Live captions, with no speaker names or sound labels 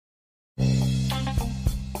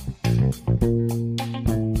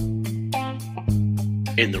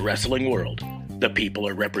In the wrestling world, the people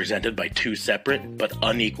are represented by two separate but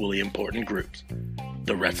unequally important groups.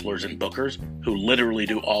 The wrestlers and bookers, who literally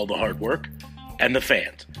do all the hard work, and the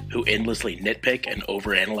fans, who endlessly nitpick and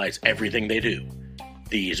overanalyze everything they do.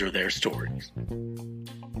 These are their stories.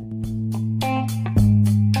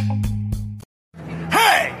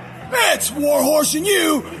 Hey! It's Warhorse, and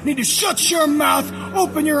you need to shut your mouth,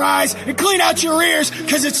 open your eyes, and clean out your ears,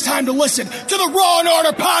 because it's time to listen to the Raw and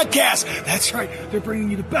Order podcast. That's right, they're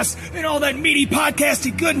bringing you the best in all that meaty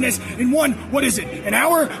podcasty goodness in one, what is it, an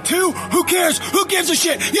hour? Two? Who cares? Who gives a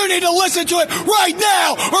shit? You need to listen to it right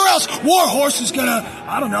now, or else Warhorse is gonna,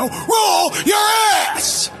 roll your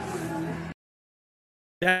ass!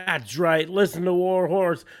 That's right. Listen to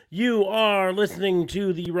Warhorse. You are listening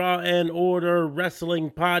to the Raw and Order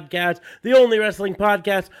Wrestling Podcast, the only wrestling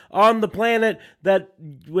podcast on the planet that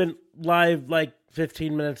went live like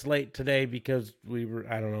 15 minutes late today because we were,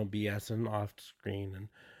 BSing off screen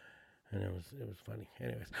and it was funny.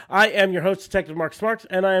 Anyways, I am your host, Detective Mark Smarks,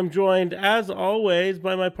 and I am joined, as always,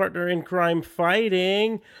 by my partner in crime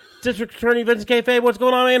fighting, District Attorney Vincent Kayfabe. What's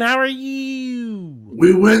going on, man? How are you?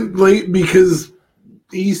 We went late because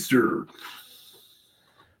Easter,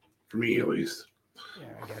 for me at least. Yeah,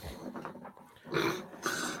 I got you.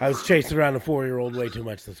 I was chasing around a 4-year-old way too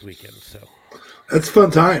much this weekend, so that's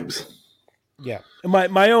fun times. Yeah,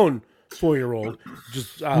 my own 4-year-old,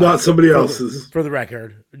 just not somebody else's. For the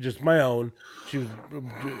record, just my own. She was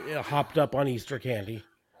hopped up on Easter candy.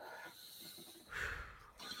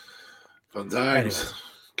 Fun times.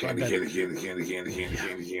 Anyway, Candy.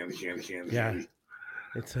 Yeah,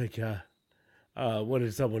 it's like what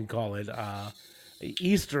did someone call it?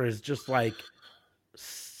 Easter is just like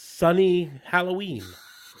sunny Halloween,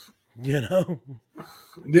 you know?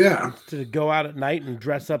 Yeah. To go out at night and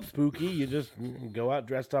dress up spooky, you just go out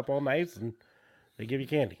dressed up all nice and they give you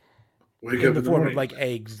candy. Wake in up the in form the of like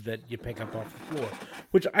eggs that you pick up off the floor.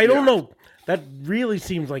 Which I don't know. That really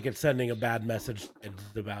seems like it's sending a bad message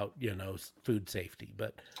about, food safety,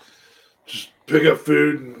 but just pick up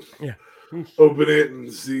food and open it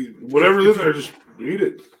and see whatever's in there, just eat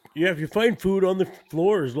it. Yeah, if you find food on the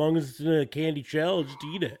floor, as long as it's in a candy shell, just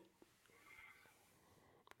eat it.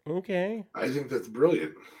 Okay. I think that's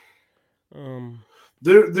brilliant.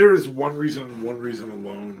 There is one reason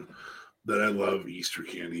alone that I love Easter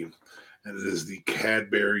candy, and it is the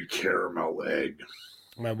Cadbury caramel egg.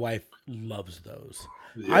 My wife loves those.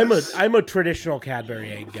 Yes. I'm a traditional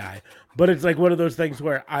Cadbury egg guy, but it's like one of those things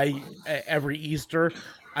where every Easter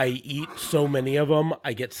I eat so many of them,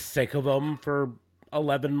 I get sick of them for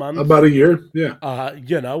 11 months. About a year,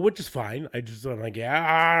 yeah. Which is fine. I'm like,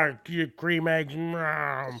 cream eggs, and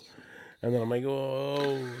then I'm like,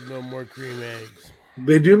 oh, no more cream eggs.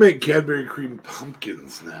 They do make Cadbury cream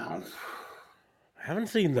pumpkins now. I haven't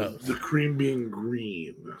seen those. The cream being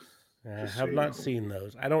green. I have not seen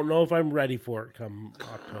those. I don't know if I'm ready for it come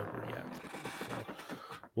October yet. So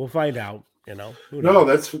we'll find out, No,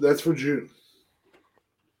 that's for June.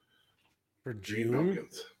 For June?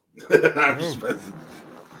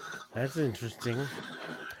 That's interesting.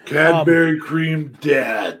 Cadbury cream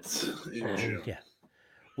dads in June. Yeah.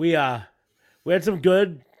 We had some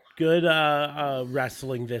good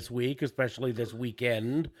wrestling this week, especially this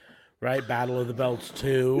weekend, right? Battle of the Belts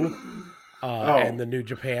 2. And the New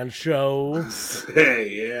Japan show.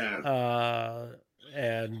 Hey, yeah.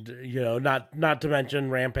 And not to mention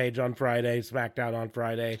Rampage on Friday, SmackDown on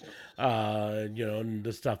Friday, and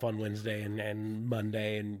the stuff on Wednesday and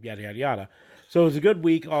Monday and yada yada yada. So it was a good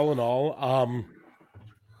week all in all.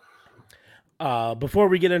 Before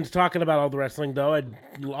we get into talking about all the wrestling, though, I'd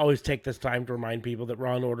always take this time to remind people that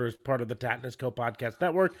Raw and Order is part of the Tatnus Co. Podcast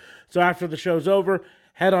Network. So after the show's over,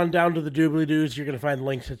 head on down to the doobly-doos. You're going to find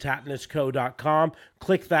links to tatnusco.com.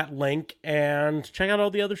 Click that link and check out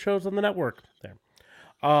all the other shows on the network there.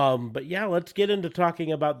 But yeah, let's get into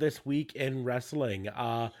talking about this week in wrestling.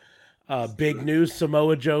 Big news,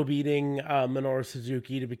 Samoa Joe beating Minoru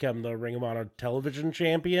Suzuki to become the Ring of Honor television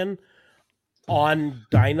champion on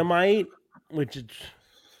Dynamite, which is...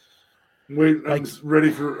 Wait, I'm ready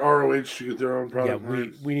for ROH to get their own product. Yeah,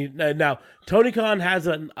 we need now. Tony Khan has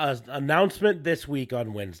an announcement this week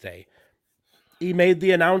on Wednesday. He made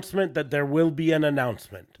the announcement that there will be an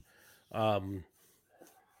announcement,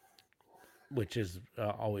 which is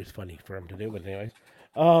always funny for him to do. But anyways,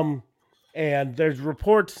 and there's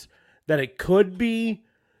reports that it could be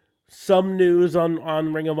some news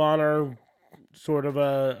on Ring of Honor, sort of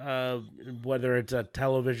a whether it's a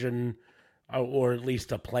television or at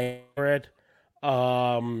least a plan for it.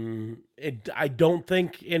 I don't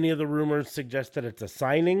think any of the rumors suggest that it's a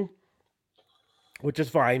signing, which is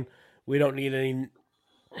fine. We don't need any.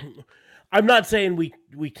 I'm not saying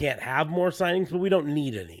we can't have more signings, but we don't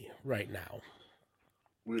need any right now.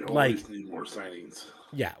 We always need more signings.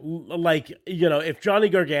 Yeah, like, you know, if Johnny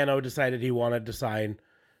Gargano decided he wanted to sign,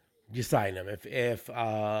 you sign him. If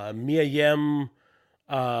Mia Yim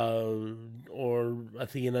or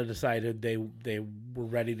Athena decided they were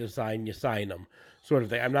ready to sign, you sign them, sort of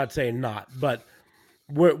thing. I'm not saying not, but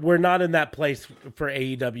we're not in that place for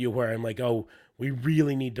AEW where I'm like, oh, we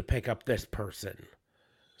really need to pick up this person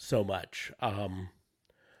so much.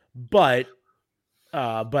 But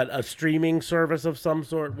a streaming service of some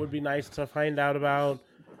sort would be nice to find out about.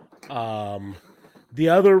 The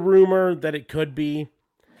other rumor that it could be,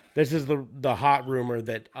 this is the hot rumor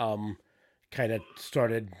that kind of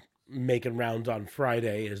started making rounds on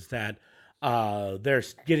Friday, is that they're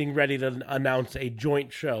getting ready to announce a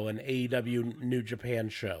joint show, an AEW New Japan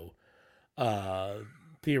show,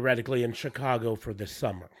 theoretically in Chicago for this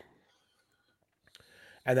summer.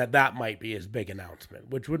 And that might be his big announcement,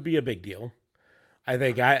 which would be a big deal. I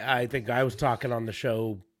think I was talking on the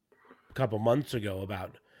show a couple months ago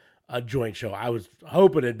about a joint show. I was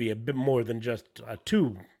hoping it'd be a bit more than just a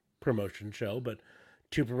 2-promotion show, but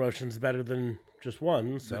 2 promotions better than just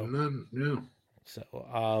one. So none, yeah. So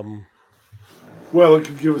well, it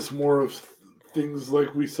could give us more of things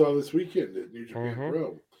like we saw this weekend at New Japan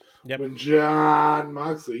Pro. Yep. When Jon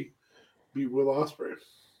Moxley beat Will Ospreay.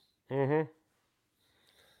 Mm-hmm.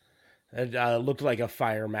 It looked like a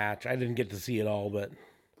fire match. I didn't get to see it all, but...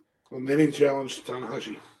 And then he challenged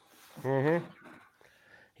Tanahashi. Mm-hmm.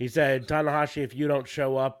 He said, Tanahashi, if you don't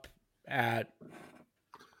show up at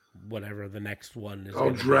whatever the next one is...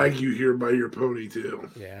 I'll drag you here by your ponytail.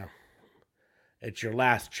 Yeah. It's your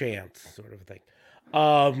last chance, sort of thing.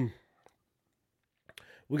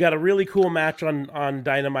 We got a really cool match on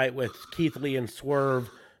Dynamite with Keith Lee and Swerve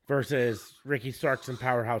versus Ricky Starks and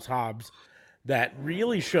Powerhouse Hobbs. That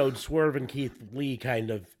really showed Swerve and Keith Lee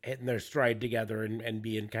kind of hitting their stride together and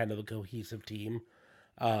being kind of a cohesive team.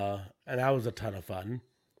 And that was a ton of fun.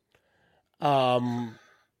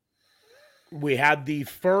 We had the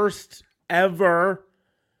first ever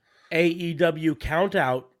AEW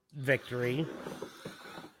countout victory,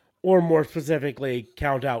 or more specifically,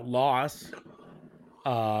 countout loss.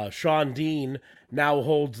 Sean Dean now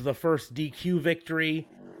holds the first DQ victory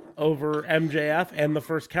over MJF and the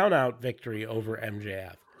first countout victory over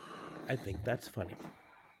MJF. I think that's funny.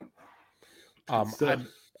 I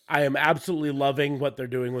am absolutely loving what they're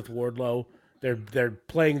doing with Wardlow. They're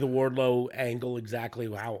playing the Wardlow angle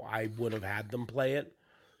exactly how I would have had them play it.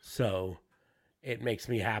 So it makes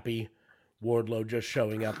me happy. Wardlow just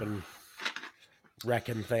showing up and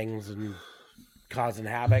wrecking things and causing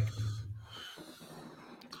havoc.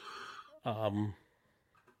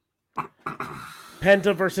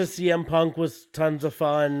 Penta versus CM Punk was tons of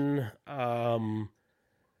fun.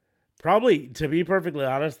 Probably, to be perfectly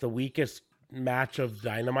honest, the weakest match of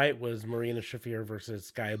Dynamite was Marina Shafir versus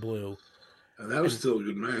Sky Blue. And that was still a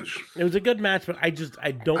good match. It was a good match, but I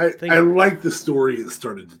don't think... I like the story it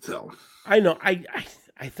started to tell. I know. I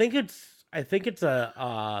think it's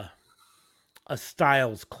a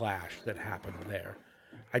styles clash that happened there.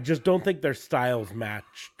 I just don't think their styles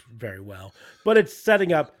matched very well. But it's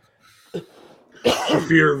setting up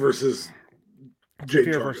Fear versus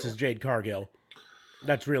Jade Cargill.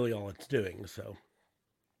 That's really all it's doing. So,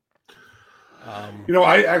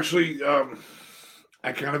 I actually,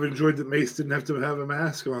 I kind of enjoyed that Mace didn't have to have a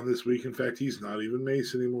mask on this week. In fact, he's not even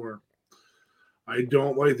Mace anymore. I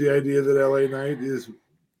don't like the idea that LA Knight is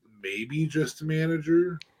maybe just a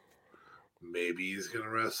manager. Maybe he's gonna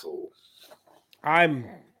wrestle. I'm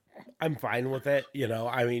fine with it.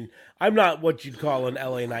 I mean, I'm not what you'd call an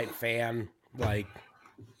LA Knight fan. Like,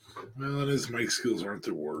 well, his mic skills aren't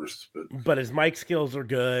the worst, but his mic skills are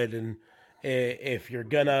good. And if you're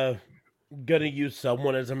gonna use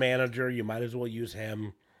someone as a manager, you might as well use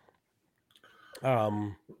him.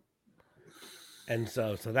 And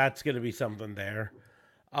so that's gonna be something there.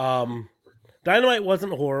 Dynamite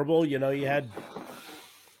wasn't horrible. You had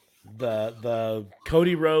the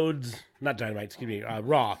Cody Rhodes, not Dynamite, excuse me,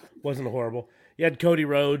 Raw wasn't horrible. You had Cody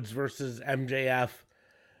Rhodes versus MJF,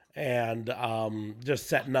 and just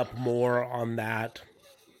setting up more on that,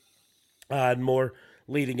 and more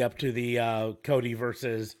leading up to the Cody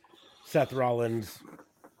versus Seth Rollins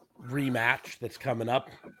rematch that's coming up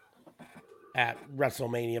at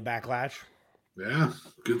WrestleMania Backlash. Yeah,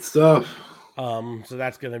 good stuff. So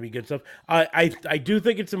that's going to be good stuff. I do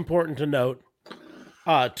think it's important to note,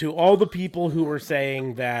 to all the people who were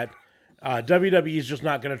saying that WWE is just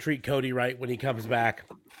not going to treat Cody right when he comes back,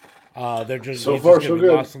 They're just So he's far, just so gonna be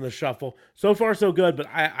good. lost in the shuffle. So far, so good. But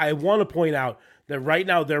I want to point out that right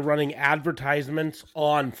now they're running advertisements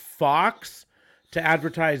on Fox to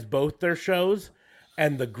advertise both their shows,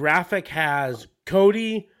 and the graphic has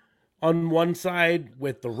Cody on one side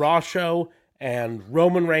with the Raw show and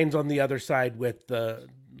Roman Reigns on the other side with the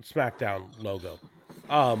SmackDown logo.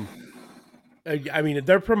 I mean,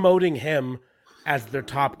 they're promoting him as their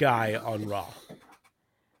top guy on Raw.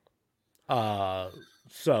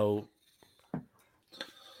 So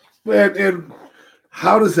And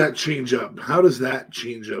how does that change up? How does that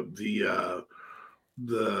change up the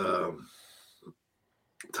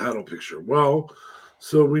title picture? Well,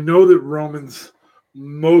 so we know that Roman's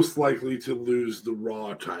most likely to lose the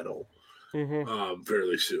Raw title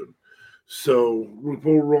fairly soon. So we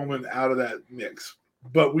pull Roman out of that mix,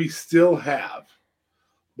 but we still have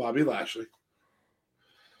Bobby Lashley,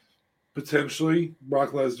 potentially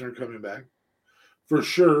Brock Lesnar coming back, for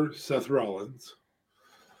sure Seth Rollins.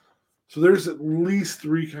 So there's at least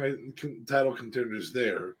 3 title contenders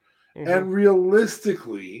there. And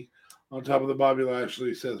realistically, on top of the Bobby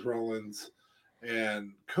Lashley, Seth Rollins,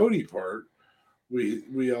 and Cody part,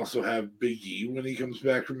 we also have Big E when he comes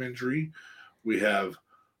back from injury. We have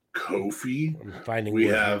Kofi. I'm finding We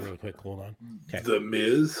wood here have real quick. Hold on. Okay. The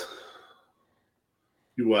Miz.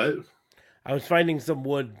 You what? I was finding some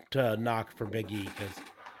wood to knock for Big E because,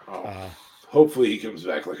 Hopefully he comes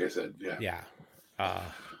back, like I said. Yeah. yeah.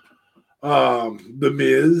 The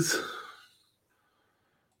Miz.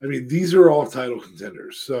 I mean, these are all title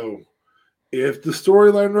contenders. So if the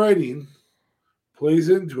storyline writing plays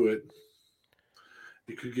into it,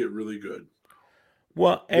 it could get really good.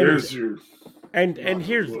 Well, and There's your and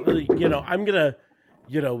here's I'm gonna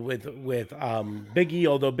with Big E,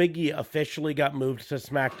 although Big E officially got moved to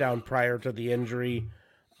SmackDown prior to the injury,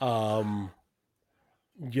 that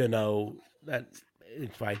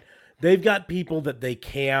it's fine. They've got people that they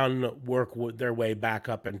can work their way back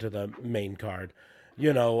up into the main card.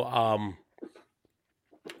 You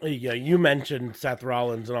mentioned Seth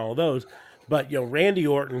Rollins and all of those, but Randy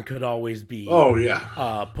Orton could always be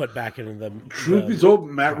put back into the truth be told,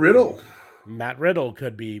 Matt Riddle. Matt Riddle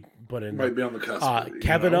could be put in. Might be on the cusp.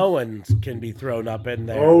 Kevin Owens can be thrown up in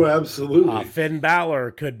there. Oh, absolutely. Finn Balor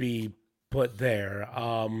could be put there.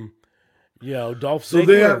 Dolph So Ziggler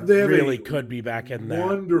they have really could be back in there.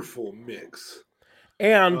 Wonderful mix.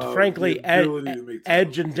 And frankly,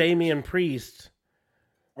 Edge and Damian Priest.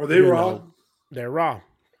 Are they Raw? They're Raw.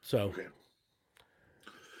 So. Okay.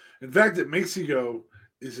 In fact, it makes you go,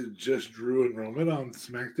 is it just Drew and Roman on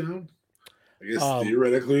SmackDown? I guess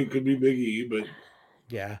theoretically it could be Big E, but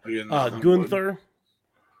yeah. Again, Gunther.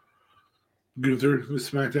 Gunther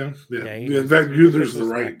with SmackDown? Yeah. In fact, Gunther's the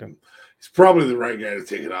right. He's probably the right guy to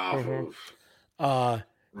take it off of.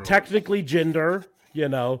 Technically, Jinder,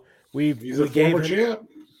 he's a former champ.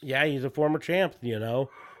 Yeah, he's a former champ,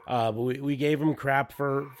 But we gave him crap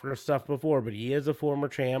for stuff before, but he is a former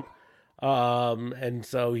champ. And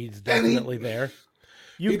so he's definitely there.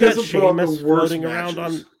 You've got Sheamus floating around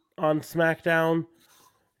on SmackDown,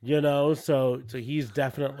 so he's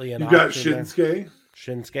definitely an option. You got Shinsuke. There.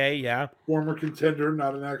 Shinsuke, yeah. Former contender,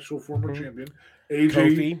 not an actual former champion. AJ.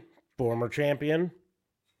 Kofi, former champion.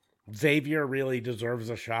 Xavier really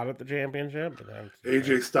deserves a shot at the championship.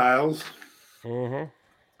 AJ Styles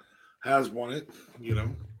has won it,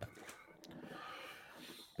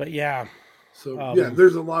 But yeah. So,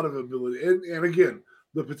 there's a lot of ability. And again,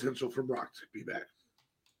 the potential for Brock to be back.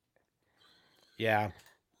 Yeah.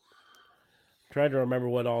 Trying to remember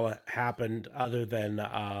what all happened other than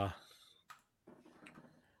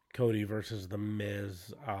Cody versus The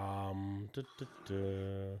Miz.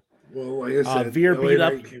 Well, like I said, Veer beat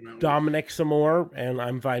up Dominic some more, and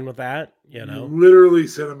I'm fine with that. Literally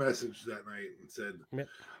sent a message that night and said, yep.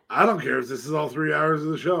 I don't care if this is all 3 hours of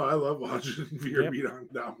the show. I love watching Veer beat on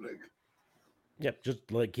Dominic. Yep, just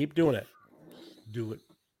keep doing it. Do it.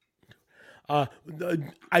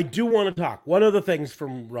 I do want to talk. One of the things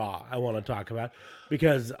from Raw I want to talk about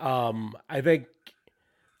because I think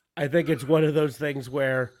it's one of those things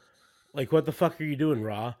where, what the fuck are you doing,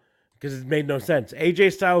 Raw? Because it made no sense.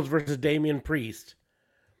 AJ Styles versus Damian Priest.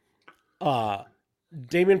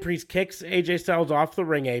 Damian Priest kicks AJ Styles off the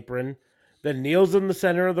ring apron, then kneels in the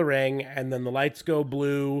center of the ring, and then the lights go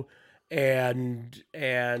blue, and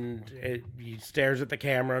he stares at the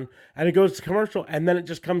camera, and it goes to commercial, and then it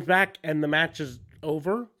just comes back, and the match is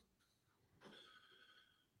over.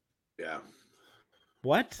 Yeah.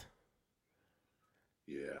 What?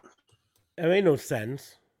 Yeah. It made no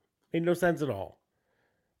sense. Made no sense at all.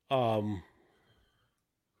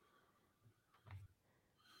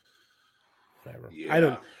 Whatever. Yeah. I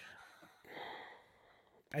don't.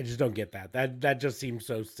 I just don't get that. That just seems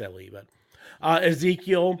so silly. But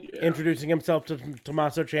Ezekiel introducing himself to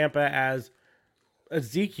Tommaso Ciampa as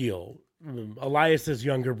Ezekiel, Elias's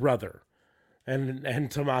younger brother, and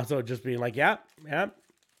Tommaso just being like, "Yeah,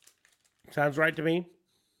 sounds right to me.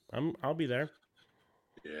 I'll be there."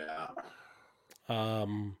 Yeah.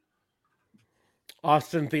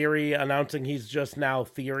 Austin Theory announcing he's just now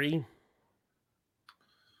Theory.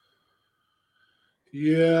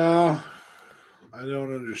 Yeah. I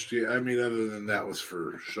don't understand. I mean, other than that was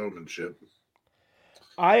for showmanship.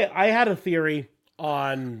 I had a theory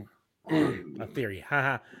on a theory.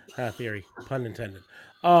 Theory. Pun intended.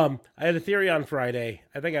 I had a theory on Friday.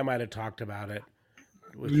 I think I might have talked about it.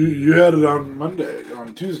 You had it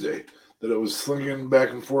on Tuesday, that it was slinging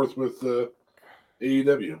back and forth with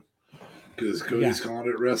AEW. Because Cody's calling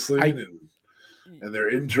it wrestling, and they're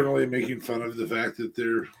internally making fun of the fact that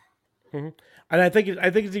they're. Mm-hmm. And I think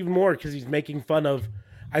it's even more because he's making fun of.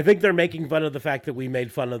 I think they're making fun of the fact that we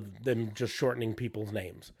made fun of them just shortening people's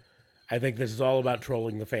names. I think this is all about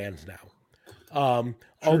trolling the fans now. Sure.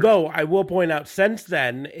 Although I will point out, since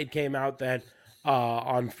then it came out that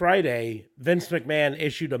on Friday Vince McMahon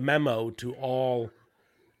issued a memo to all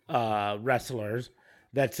wrestlers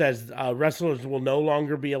that says wrestlers will no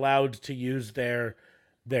longer be allowed to use their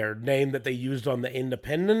name that they used on the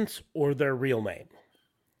Independents or their real name.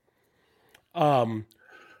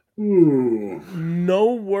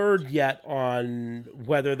 No word yet on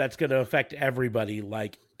whether that's going to affect everybody,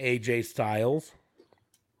 like AJ Styles,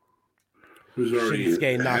 who's already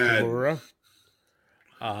Shinsuke Nakamura.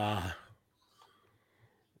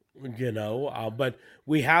 But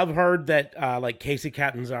we have heard that like Casey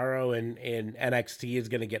Catanzaro in NXT is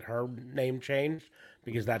going to get her name changed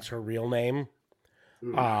because that's her real name.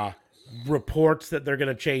 Reports that they're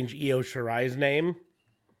going to change Io Shirai's name.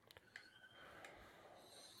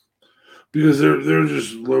 Because they're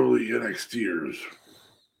just lowly NXTers.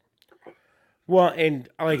 Well, and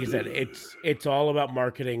like I said, it's all about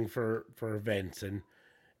marketing for Vince, and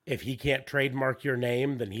if he can't trademark your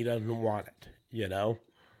name, then he doesn't want it, you know?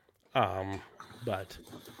 But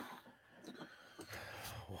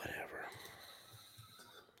whatever.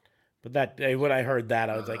 But that day when I heard that,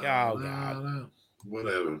 I was like, oh god.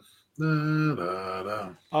 Whatever.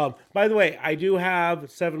 By the way, I do have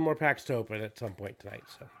 7 more packs to open at some point tonight,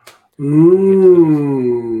 so.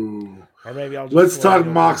 Ooh. Or maybe I'll just Let's talk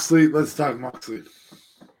Moxley. Let's talk Moxley.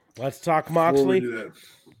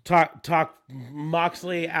 Talk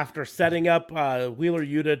Moxley after setting up Wheeler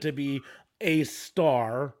Yuta to be a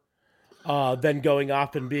star, then going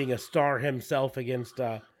off and being a star himself against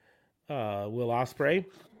Will Ospreay.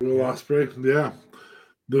 Will Ospreay, yeah.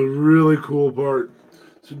 The really cool part.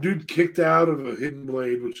 So dude kicked out of a hidden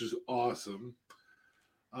blade, which is awesome.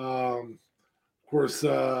 Of course,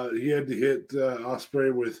 he had to hit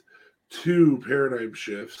Ospreay with 2 paradigm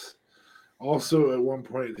shifts. Also, at one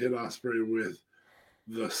point, hit Ospreay with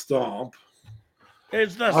the stomp.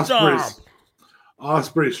 It's the stomp.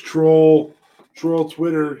 Ospreay's troll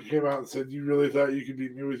Twitter came out and said, "You really thought you could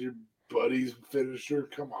beat me with your buddy's finisher?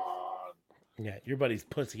 Come on." Yeah, your buddy's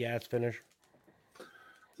pussy ass finish.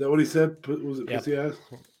 Is that what he said? Was it pussy ass?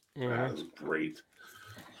 Mm-hmm. That was great.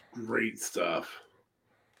 Great stuff.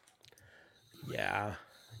 Yeah.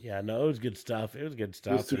 Yeah, no, it was good stuff. Those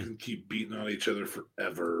two can keep beating on each other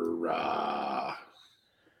forever.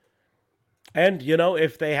 And,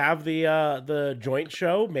 if they have the joint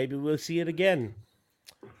show, maybe we'll see it again.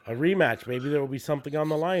 A rematch. Maybe there will be something on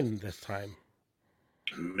the line this time.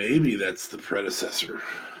 Maybe that's the predecessor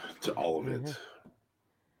to all of it.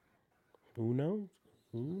 Who knows?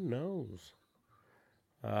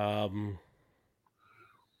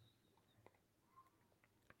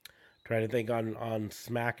 Trying to think on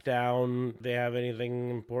SmackDown, they have anything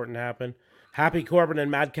important happen? Happy Corbin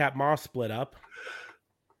and Madcap Moss split up.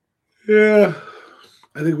 Yeah,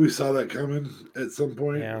 I think we saw that coming at some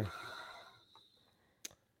point. Yeah.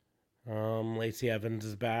 Lacey Evans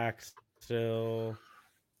is back still.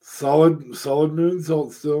 Solid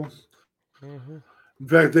moonsault still. Mm-hmm. In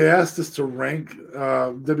fact, they asked us to rank.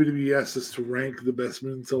 WWE asked us to rank the best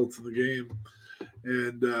moonsaults in the game,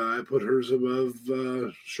 and I put hers above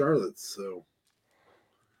Charlotte's. So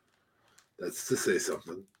that's to say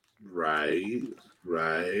something, right?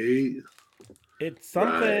 It's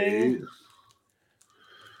something,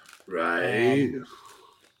 right?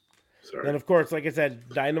 Sorry. And of course, like I said,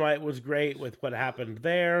 Dynamite was great with what happened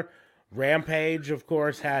there. Rampage, of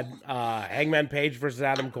course, had Hangman Page versus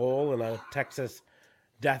Adam Cole in a Texas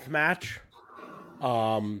death match.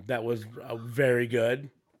 That was very good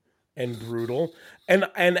and brutal, and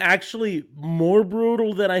actually more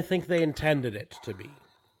brutal than I think they intended it to be.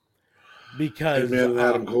 because Hangman and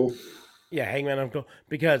Adam Cole. Yeah, Hangman Adam Cole,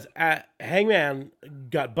 because Hangman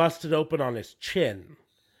got busted open on his chin,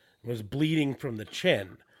 was bleeding from the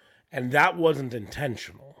chin, and that wasn't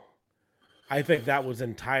intentional. I think that was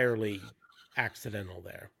entirely accidental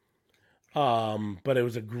there. But it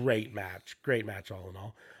was a great match all in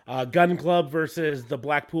all. Gun Club versus the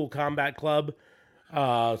Blackpool Combat Club.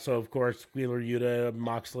 So of course Wheeler Yuta,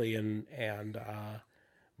 Moxley, and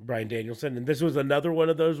Bryan Danielson, and this was another one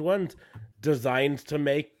of those ones designed to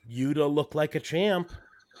make Yuta look like a champ.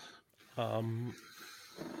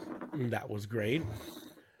 That was great.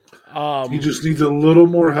 He just needs a little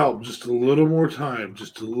more help, just a little more time,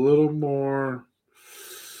 just a little more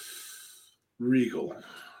regal.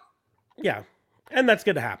 Yeah, and that's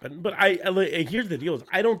going to happen. But I here's the deal: is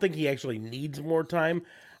I don't think he actually needs more time.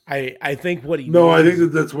 I think what he I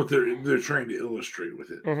think that's what they're trying to illustrate with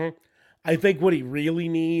it. Mm-hmm. I think what he really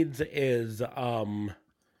needs is an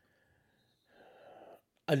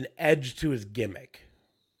edge to his gimmick.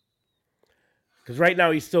 Because right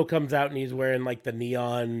now he still comes out and he's wearing like the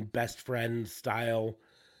neon best friend style,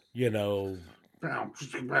 gear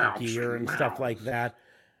and stuff like that.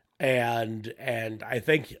 And I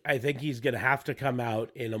think he's gonna have to come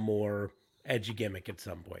out in a more edgy gimmick at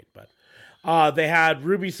some point. But they had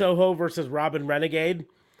Ruby Soho versus Robin Renegade.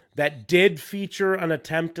 That did feature an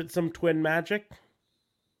attempt at some twin magic.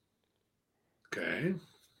 Okay.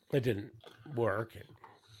 It didn't work.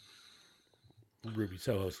 Ruby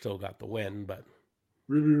Soho still got the win, but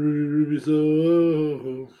Ruby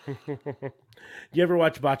Soho. You ever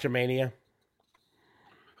watch Botchamania?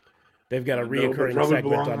 They've got a reoccurring probably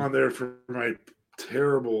segment belong on there for my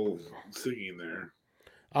terrible singing there.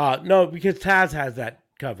 No, because Taz has that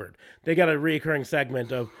covered. They got a reoccurring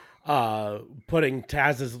segment of putting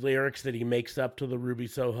Taz's lyrics that he makes up to the Ruby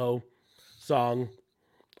Soho song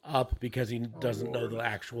up because he doesn't know the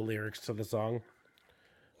actual lyrics to the song.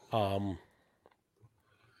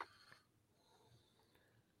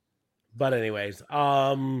 But anyways,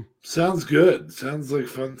 sounds good. Sounds like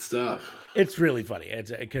fun stuff. It's really funny.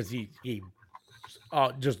 It's because he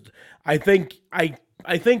just I think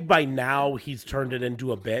by now he's turned it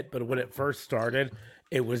into a bit, but when it first started,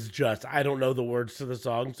 it was just I don't know the words to the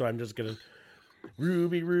song, so I'm just gonna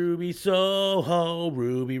Ruby Ruby Soho,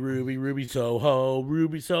 Ruby Ruby Ruby Soho,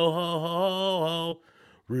 Ruby Soho,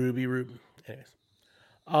 Ruby Ruby. Anyways,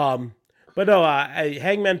 but no,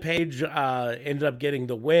 Hangman Page ended up getting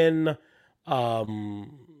the win, and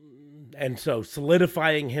so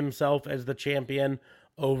solidifying himself as the champion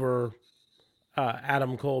over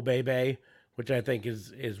Adam Cole Bebe, which I think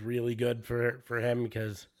is really good for him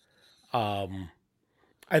because I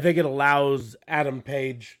think it allows Adam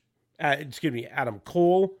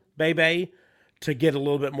Cole Bebe to get a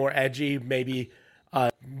little bit more edgy, maybe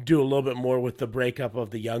do a little bit more with the breakup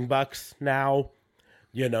of the Young Bucks now.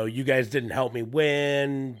 You know, you guys didn't help me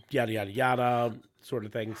win, yada, yada, yada, sort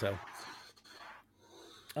of thing. So,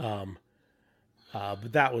 but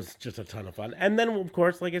that was just a ton of fun. And then, of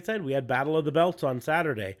course, like I said, we had Battle of the Belts on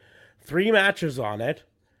Saturday. 3 matches on it.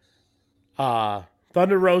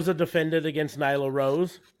 Thunder Rosa defended against Nyla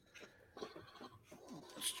Rose.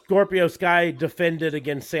 Scorpio Sky defended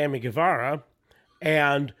against Sammy Guevara.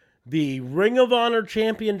 And the Ring of Honor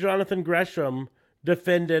champion Jonathan Gresham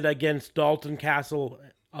defended against Dalton Castle.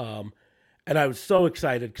 And I was so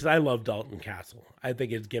excited because I love Dalton Castle. I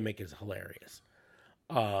think his gimmick is hilarious.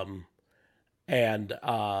 That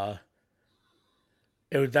was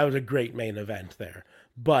a great main event there.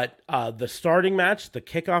 But the starting match, the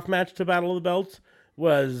kickoff match to Battle of the Belts,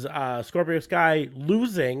 was Scorpio Sky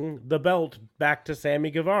losing the belt back to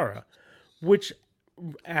Sammy Guevara, which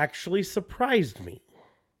actually surprised me.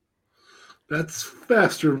 That's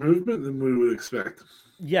faster movement than we would expect.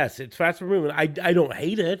 Yes, it's faster movement. I don't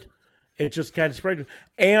hate it. It just kind of surprised me.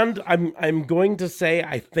 And I'm going to say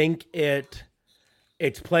I think it's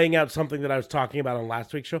playing out something that I was talking about on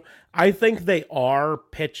last week's show. I think they are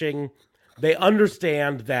pitching. They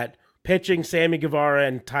understand that pitching Sammy Guevara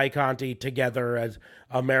and Ty Conti together as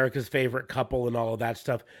America's favorite couple and all of that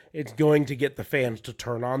stuff, it's going to get the fans to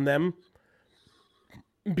turn on them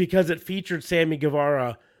because it featured Sammy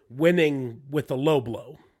Guevara winning with a low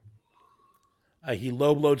blow. He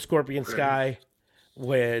low blowed Scorpion Sky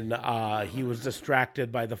when he was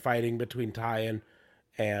distracted by the fighting between Ty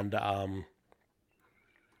and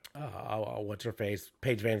what's her face?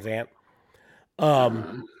 Paige Van Zant.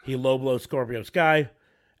 He low blows Scorpio Sky,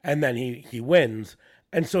 and then he wins.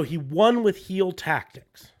 And so he won with heel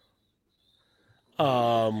tactics.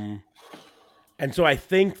 And so I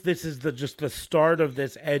think this is just the start of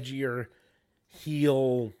this edgier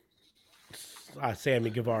heel Sammy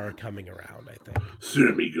Guevara coming around, I think.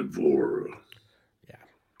 Sammy Guevara. Yeah.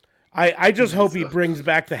 I just hope he brings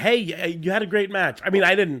back the, hey, you had a great match. I mean,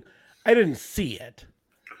 I didn't see it,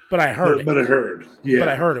 but I heard it. But I heard. Yeah. But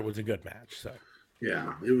I heard it was a good match. So.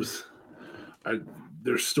 Yeah, it was.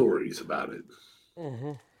 There's stories about it.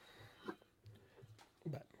 Mm-hmm.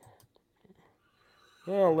 But,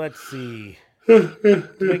 well, let's see. Did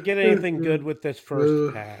I get anything good with this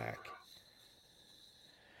first pack?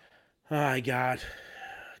 I got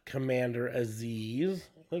Commander Aziz.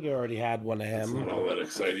 I think I already had one of him. Not all that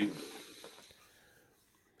exciting.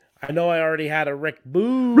 I know I already had a Rick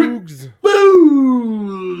Boogs.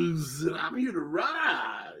 Boogs! I'm here to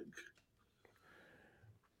rock.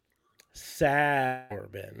 Sad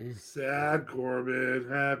Corbin. Sad Corbin.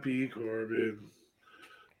 Happy Corbin.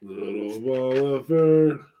 Little ball of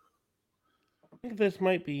fur. I think this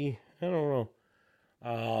might be, I don't know.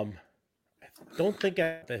 I don't think I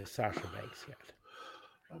have the Sasha Banks yet.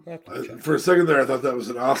 For a second there, I thought that was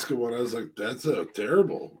an Asuka one. I was like, that's a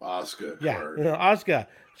terrible Asuka card. Yeah, Asuka,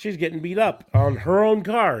 she's getting beat up on her own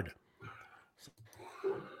card.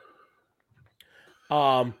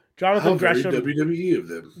 Jonathan Gresham WWE of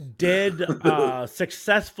them. did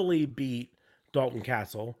successfully beat Dalton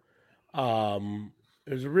Castle.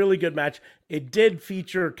 It was a really good match. It did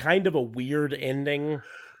feature kind of a weird ending.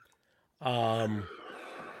 And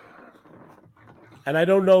I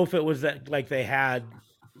don't know if it was that like they had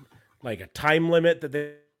like a time limit that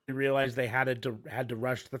they realized they had to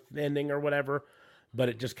rush the ending or whatever, but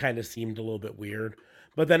it just kind of seemed a little bit weird.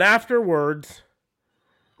 But then afterwards,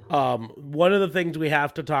 one of the things we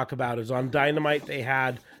have to talk about is on Dynamite they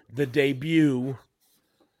had the debut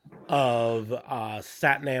of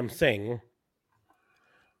Satnam Singh.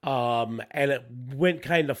 And it went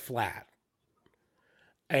kind of flat.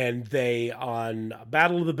 And they, on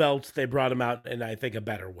Battle of the Belts, they brought him out in, I think, a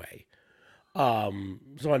better way.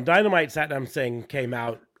 So on Dynamite, Satnam Singh came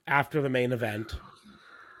out after the main event.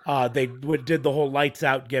 They did the whole lights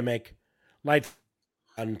out gimmick. Lights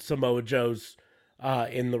on Samoa Joe's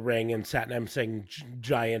in the ring, and Satnam Singh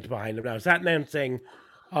giant behind him. Now, Satnam Singh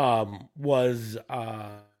was a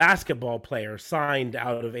basketball player signed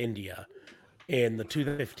out of India in the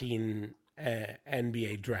 2015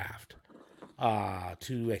 NBA draft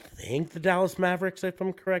to, I think, the Dallas Mavericks, if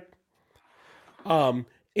I'm correct.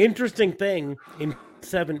 Interesting thing, in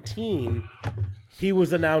 2017, he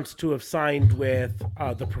was announced to have signed with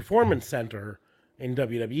the Performance Center in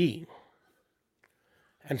WWE.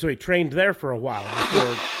 And so he trained there for a while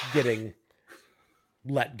before getting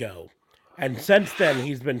let go. And since then,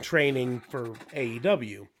 he's been training for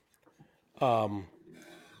AEW.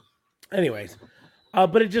 Anyways,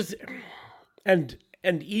 but it just, and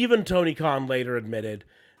even Tony Khan later admitted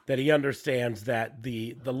that he understands that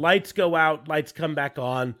the lights go out, lights come back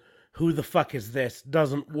on, who the fuck is this,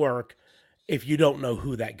 doesn't work if you don't know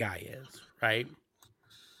who that guy is, right?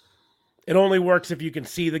 It only works if you can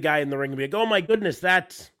see the guy in the ring and be like, oh my goodness,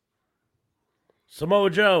 that's Samoa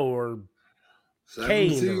Joe or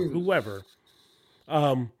Kane or whoever.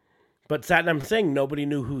 But Satnam Singh, nobody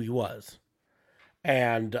knew who he was.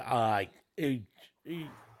 And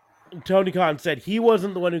Tony Khan said he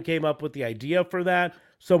wasn't the one who came up with the idea for that.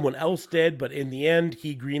 Someone else did, but in the end,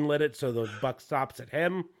 he greenlit it, so the buck stops at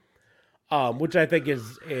him, which I think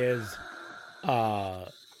is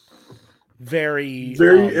very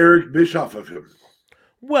Eric Bischoff of him.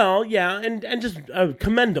 Well, yeah, and just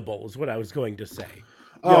commendable is what I was going to say.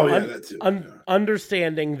 That too.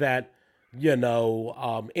 Understanding that, in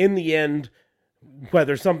the end,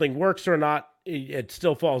 whether something works or not, it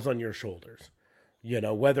still falls on your shoulders.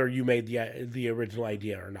 Whether you made the original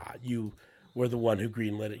idea or not, you were the one who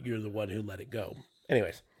greenlit it. You're the one who let it go.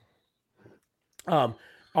 Anyways,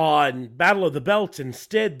 on Battle of the Belts,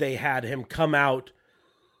 instead they had him come out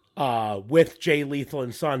with Jay Lethal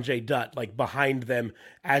and Sanjay Dutt like behind them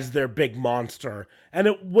as their big monster, and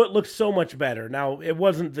it looked so much better. Now it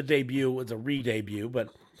wasn't the debut; it was a re-debut, but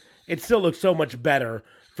it still looked so much better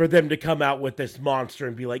for them to come out with this monster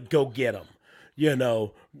and be like, "Go get him."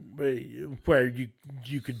 Where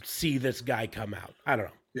you could see this guy come out. I don't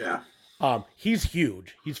know. Yeah. He's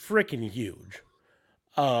huge. He's freaking huge.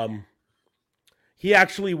 He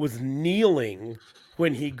actually was kneeling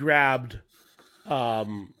when he grabbed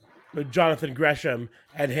Jonathan Gresham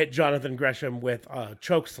and hit Jonathan Gresham with a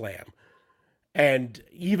choke slam. And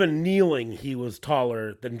even kneeling, he was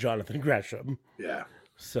taller than Jonathan Gresham. Yeah.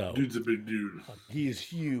 So dude's a big dude. He's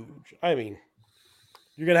huge. I mean,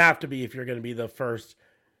 you're going to have to be if you're going to be the first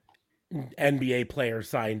NBA player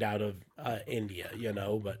signed out of India,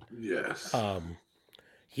 but yes.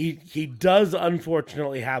 He does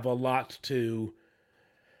unfortunately have a lot to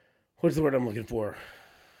what's the word I'm looking for?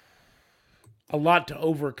 A lot to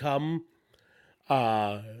overcome.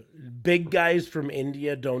 Big guys from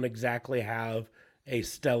India don't exactly have a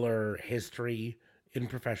stellar history in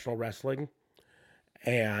professional wrestling.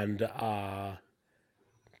 And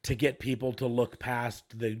to get people to look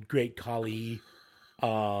past the Great Khali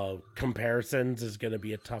comparisons is going to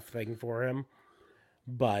be a tough thing for him.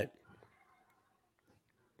 But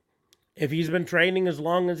if he's been training as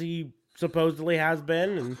long as he supposedly has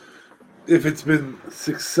been, and if it's been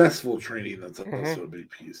successful training, that's also a big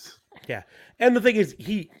piece. Yeah. And the thing is,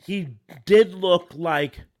 he did look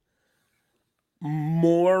like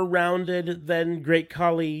more rounded than Great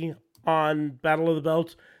Khali on Battle of the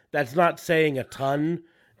Belts. That's not saying a ton.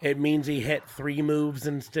 It means he hit 3 moves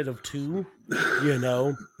instead of 2, you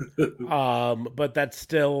know. But that's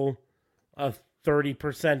still a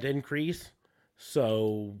 30% increase.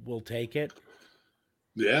 So we'll take it.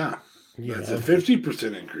 Yeah. That's a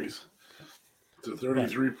 50% increase. It's a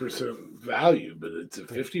 33% value, but it's a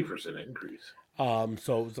 50% increase.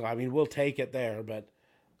 So I mean, we'll take it there, but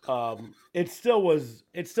it still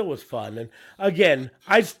was fun. And again,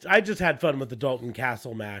 I just had fun with the Dalton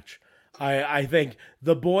Castle match. I think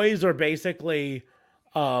the boys are basically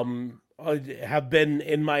have been,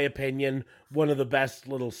 in my opinion, one of the best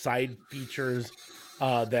little side features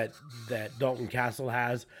that Dalton Castle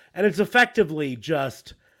has, and it's effectively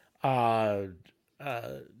just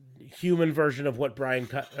human version of what Brandon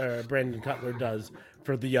Cutler does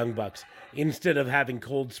for the Young Bucks. Instead of having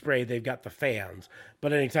cold spray, they've got the fans.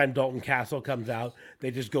 But anytime Dalton Castle comes out,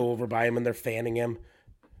 they just go over by him and they're fanning him.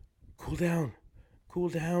 Cool down. Cool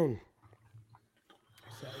down.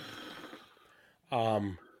 So,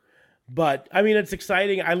 but I mean, it's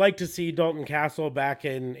exciting. I like to see Dalton Castle back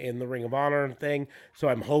in the Ring of Honor thing. So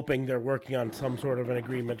I'm hoping they're working on some sort of an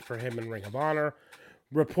agreement for him in Ring of Honor.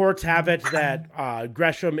 Reports have it that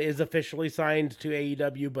Gresham is officially signed to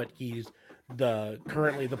AEW, but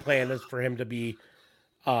currently the plan is for him to be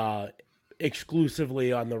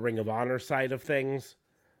exclusively on the Ring of Honor side of things.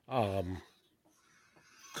 Sounds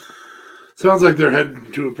like they're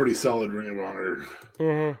heading to a pretty solid Ring of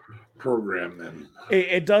Honor program then.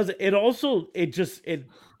 It does. It also,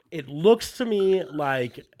 it looks to me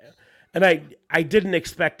like, and I didn't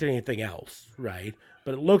expect anything else, right?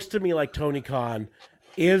 But it looks to me like Tony Khan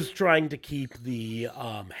is trying to keep the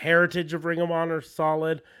heritage of Ring of Honor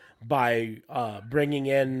solid by bringing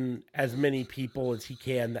in as many people as he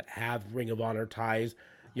can that have Ring of Honor ties.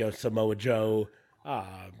 You know, Samoa Joe,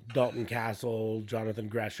 Dalton Castle, Jonathan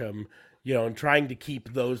Gresham, you know, and trying to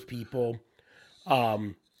keep those people.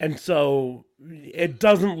 And so it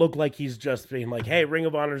doesn't look like he's just being like, hey, Ring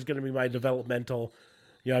of Honor is going to be my developmental.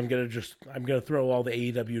 You know, I'm going to throw all the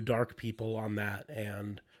AEW dark people on that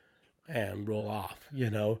and roll off, you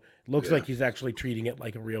know. It looks like he's actually treating it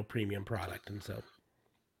like a real premium product, and so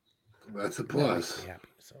that's a plus. That makes me happy,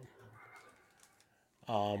 so.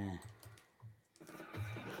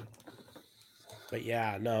 But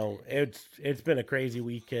yeah, no, it's been a crazy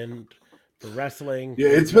weekend for wrestling. Yeah,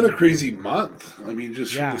 it's been a crazy month. I mean,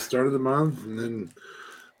 just from the start of the month, and then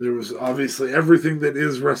there was obviously everything that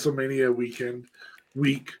is WrestleMania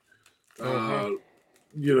week.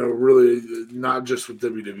 You know, really not just with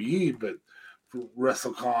WWE, but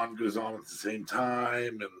WrestleCon goes on at the same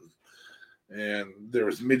time, and there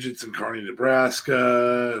was midgets in Kearney,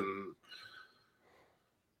 Nebraska, and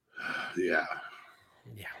yeah.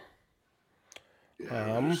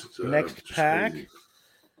 Next pack. Crazy.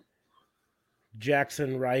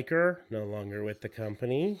 Jackson Riker, no longer with the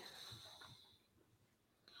company.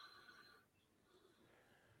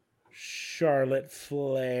 Charlotte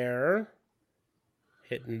Flair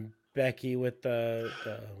hitting Becky with the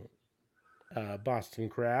Boston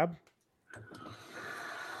Crab.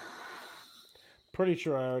 Pretty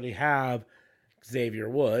sure I already have Xavier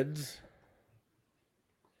Woods.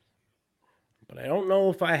 But I don't know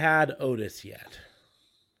if I had Otis yet.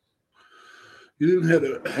 You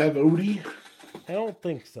didn't have Odie? I don't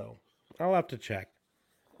think so. I'll have to check.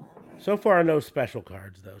 So far, no special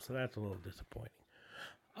cards, though, so that's a little disappointing.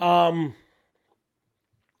 I'm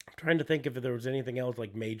trying to think if there was anything else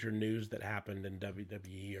like major news that happened in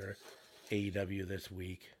WWE or AEW this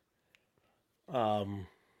week. Not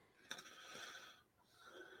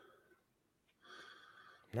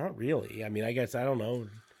really. I mean, I guess, I don't know.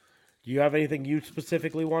 Do you have anything you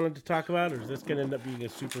specifically wanted to talk about, or is this going to end up being a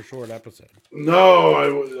super short episode?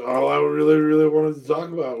 No, all I really, really wanted to talk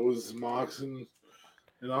about was Mox and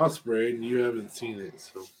Ospreay, and you haven't seen it,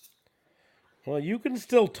 so. Well, you can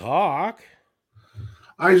still talk.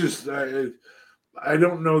 I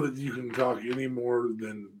don't know that you can talk any more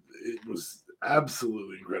than it was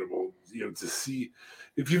absolutely incredible. to see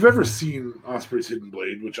if you've ever seen Ospreay's Hidden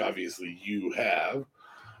Blade, which obviously you have.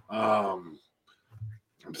 I'm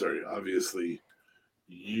sorry, obviously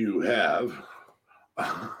you have.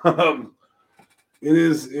 It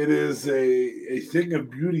is a thing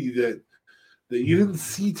of beauty that you didn't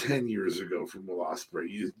see 10 years ago from Will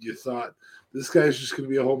Ospreay. You thought this guy's just going to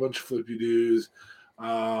be a whole bunch of flippy doos.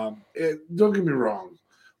 Don't get me wrong.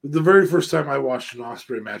 The very first time I watched an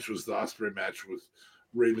Ospreay match was the Ospreay match with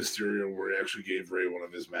Rey Mysterio, where he actually gave Rey one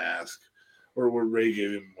of his masks, or where Rey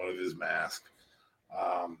gave him one of his masks.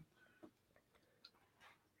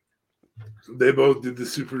 They both did the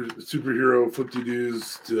superhero flippy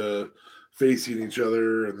doos to facing each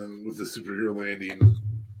other, and then with the superhero landing.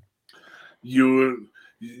 You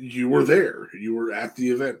were there. You were at the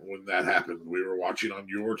event when that happened. We were watching on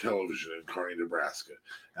your television in Kearney, Nebraska.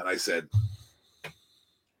 And I said,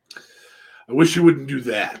 I wish you wouldn't do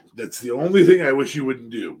that. That's the only thing I wish you wouldn't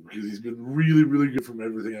do, because he's been really, really good from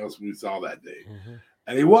everything else we saw that day. Mm-hmm.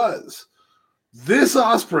 And he was. This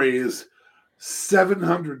Ospreay is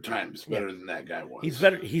 700 times better than that guy was. He's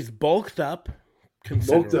better. He's bulked up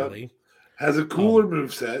considerably. Has a cooler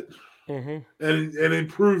moveset. Mm-hmm. And an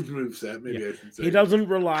improved moveset, maybe I should say. He doesn't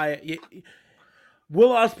rely... Will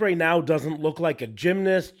Ospreay now doesn't look like a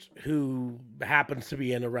gymnast who happens to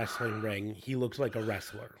be in a wrestling ring. He looks like a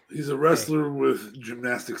wrestler. He's a wrestler with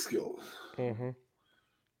gymnastic skills. Mm-hmm.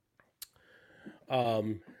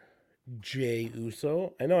 Jey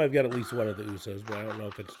Uso. I know I've got at least one of the Usos, but I don't know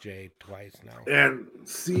if it's Jey twice now. And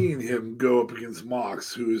seeing him go up against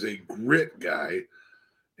Mox, who is a grit guy,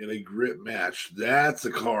 in a grit match, that's a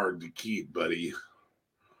card to keep, buddy.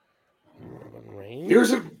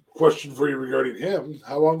 Here's a question for you regarding him.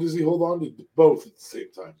 How long does he hold on to both at the same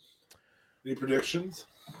time? Any predictions?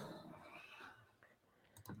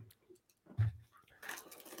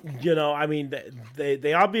 I mean,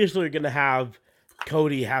 they obviously are going to have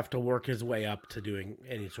Cody have to work his way up to doing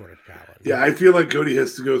any sort of challenge. Yeah, I feel like Cody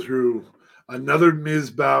has to go through another Miz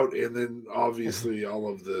bout and then obviously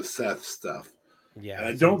all of the Seth stuff. Yeah, and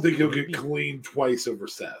I don't think he'll get clean twice over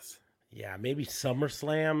Seth. Yeah, maybe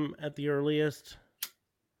SummerSlam at the earliest.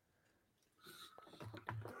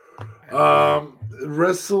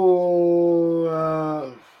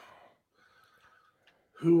 Wrestle.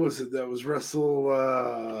 Who was it that was Wrestle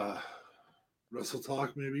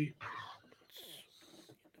Talk? Maybe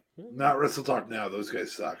not Wrestle Talk now. Those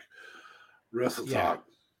guys suck. Wrestle Talk.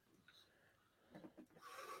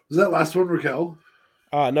 Was that last one Raquel?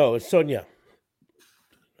 No, it's Sonya.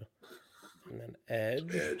 And then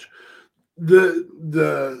Edge.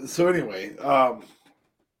 So anyway,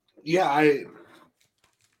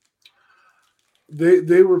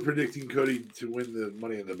 they were predicting Cody to win the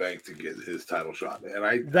Money in the Bank to get his title shot, and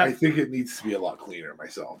I think it needs to be a lot cleaner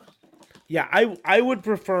myself. Yeah, I would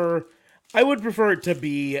prefer it to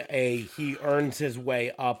be he earns his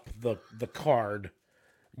way up the card,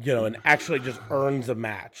 and actually just earns a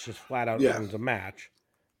match, just flat out earns a match.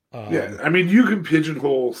 I mean, you can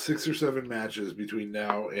pigeonhole 6 or 7 matches between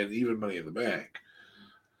now and even Money in the Bank.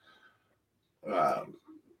 I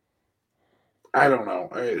don't know.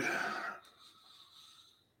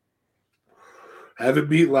 Have it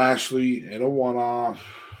beat Lashley in a one-off.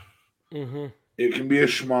 Mm-hmm. It can be a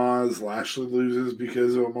schmoz. Lashley loses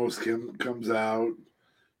because Omos comes out.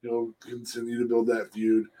 Continue to build that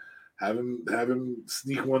feud. Have him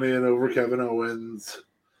sneak one in over Kevin Owens.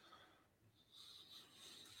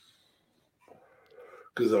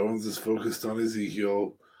 Because Owens is focused on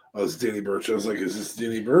Ezekiel. Oh, it's Danny Burch. I was like, is this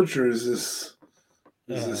Danny Burch or is this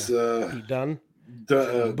Pete Dunne?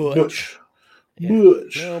 Butch. Yeah.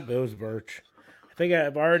 Butch. No, it was Burch. I think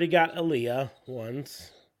I've already got Aaliyah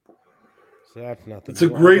once. So that's nothing. It's a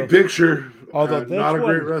great picture. Although not a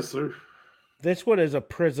great wrestler. This one is a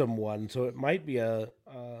Prism one, so it might be a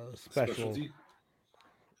special. Specialty.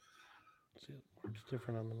 It's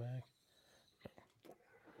different on the back.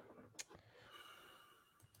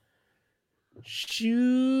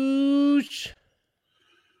 Shoosh.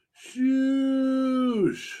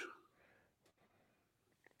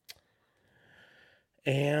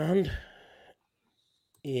 And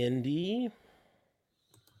Indy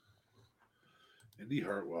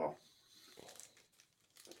Hartwell.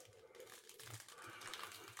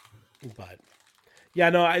 But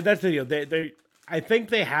that's the deal. They I think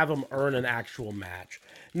they have them earn an actual match.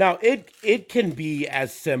 Now it can be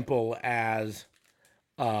as simple as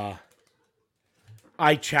I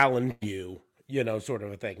challenge you, sort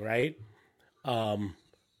of a thing, right?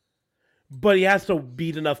 But he has to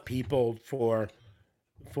beat enough people for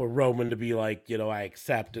Roman to be like, I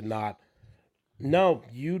accept and not. No,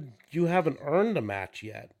 you haven't earned a match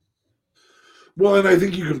yet. Well, and I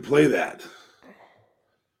think you can play that.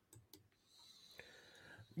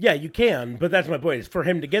 Yeah, you can, but that's my point. Is for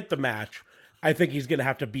him to get the match, I think he's going to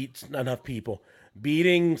have to beat enough people.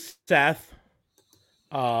 Beating Seth,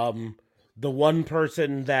 the one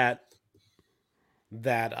person that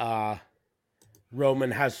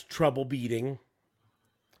Roman has trouble beating,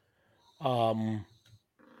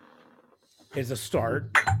 is a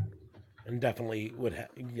start, and definitely would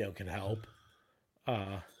can help.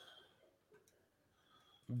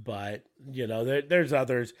 But there's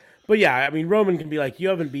others. But yeah, I mean, Roman can be like, you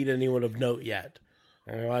haven't beat anyone of note yet.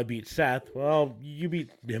 And I beat Seth. Well, you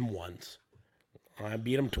beat him once. I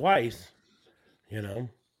beat him twice.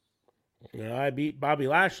 I beat Bobby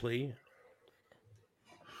Lashley.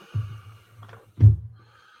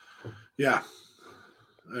 Yeah.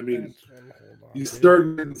 I mean, you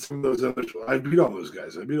start getting some of those other. I beat all those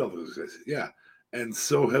guys. Yeah. And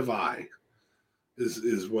so have I,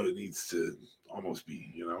 is what it needs to almost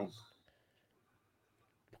be,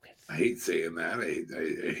 I hate saying that. I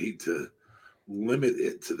hate to limit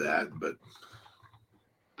it to that, but.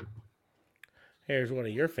 Here's one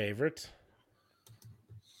of your favorites.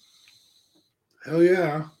 Hell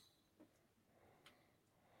yeah.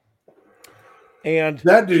 And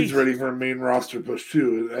that dude's ready for a main roster push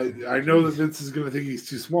too. I know that Vince is going to think he's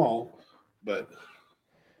too small, but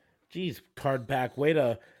geez, card pack, way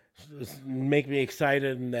to make me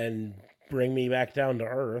excited and then bring me back down to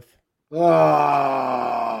earth.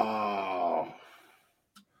 Oh,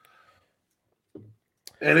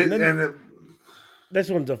 and this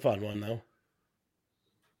one's a fun one though.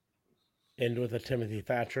 End with a Timothy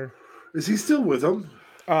Thatcher. Is he still with them?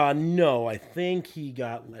 No, I think he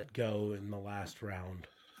got let go in the last round.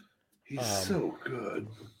 He's so good.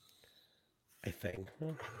 I think.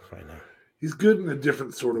 Well, find out. He's good in a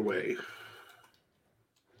different sort of way.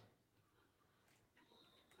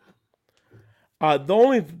 The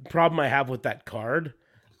only problem I have with that card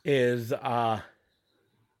is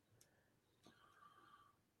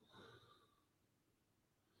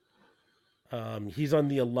he's on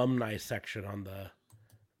the alumni section on the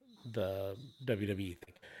WWE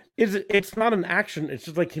thing. It's not an action, it's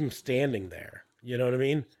just like him standing there. You know what I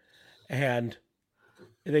mean? And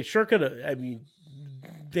they sure could have, I mean,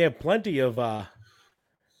 they have plenty of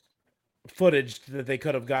footage that they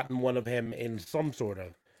could have gotten one of him in some sort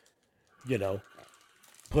of,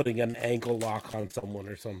 putting an ankle lock on someone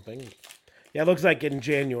or something. Yeah, it looks like in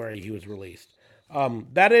January he was released.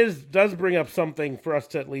 That does bring up something for us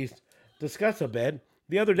to at least discuss a bit.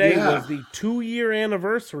 The other day was the 2-year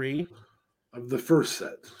anniversary of the first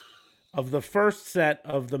set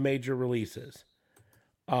of the major releases.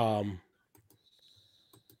 And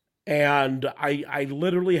I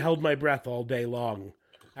literally held my breath all day long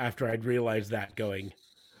after I'd realized that, going,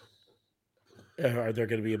 are there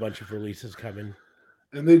going to be a bunch of releases coming?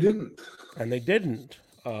 And they didn't.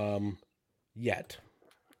 Yet.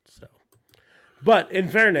 So, but in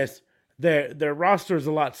fairness, their roster is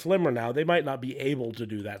a lot slimmer now. They might not be able to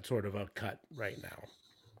do that sort of a cut right now.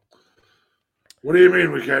 What do you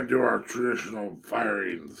mean we can't do our traditional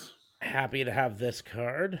firings? Happy to have this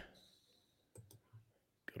card.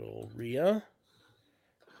 Good old Rhea.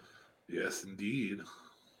 Yes, indeed.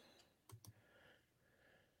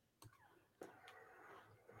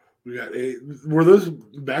 We got were those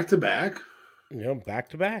back to back? Back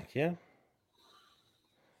to back, yeah.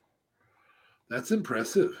 That's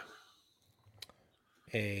impressive.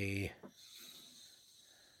 A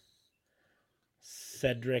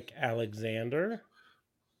Cedric Alexander.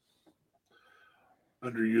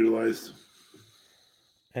 Underutilized.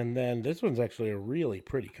 And then this one's actually a really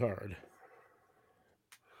pretty card.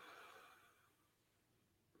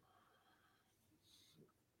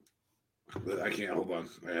 I can't, hold on.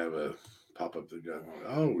 I have a pop-up that got,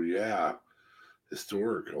 oh yeah.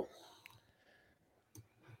 Historical.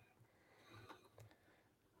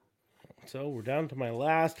 So we're down to my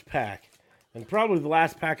last pack. And probably the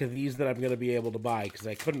last pack of these that I'm going to be able to buy, because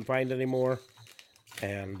I couldn't find any more.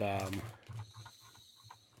 And my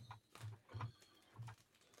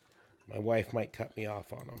wife might cut me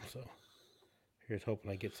off on them. So here's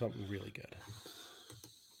hoping I get something really good.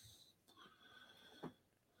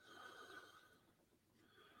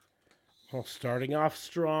 Well, starting off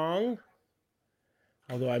strong.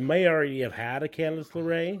 Although I may already have had a Candice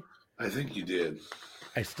LeRae. I think you did.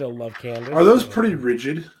 I still love Candice. Are those pretty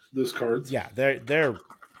rigid, those cards? Yeah, they're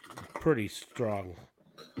pretty strong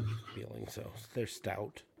feeling, so they're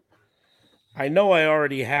stout. I know I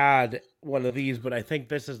already had one of these, but I think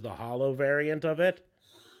this is the hollow variant of it.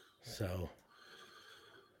 So.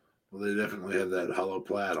 Well, they definitely have that hollow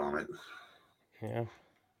plaid on it. Yeah.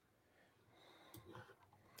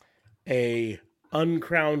 a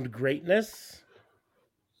Uncrowned Greatness,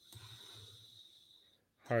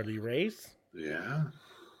 Harley Race, Yeah.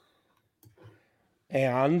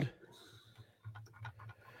 and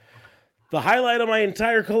the highlight of my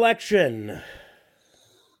entire collection.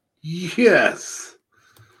 Yes.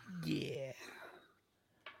 Yeah.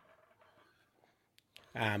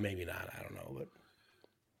 Maybe not. I don't know, but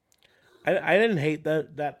I didn't hate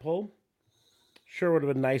that pull. Sure would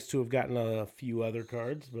have been nice to have gotten a few other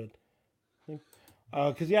cards, but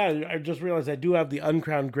because I just realized I do have the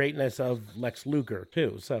Uncrowned Greatness of Lex Luger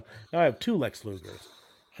too. So now I have two Lex Lugers,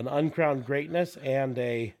 an Uncrowned Greatness and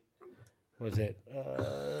a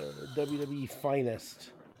WWE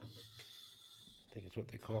Finest. I think it's what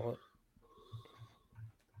they call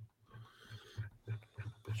it.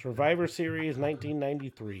 Survivor Series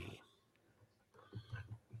 1993.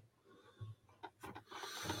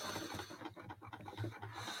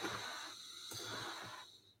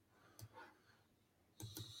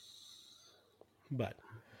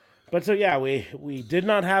 But so yeah, we did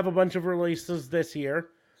not have a bunch of releases this year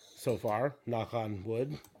so far, knock on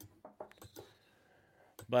wood.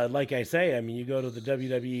 But like I say, I mean, you go to the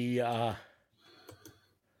WWE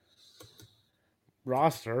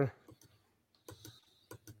roster,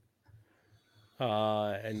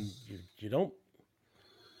 and you don't.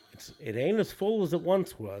 It ain't as full as it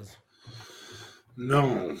once was.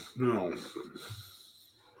 No.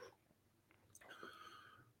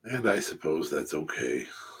 And I suppose that's okay.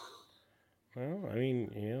 Well, I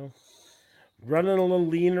mean, running a little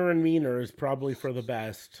leaner and meaner is probably for the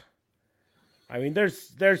best. I mean,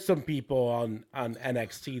 there's some people on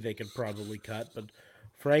NXT they could probably cut, but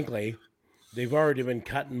frankly, they've already been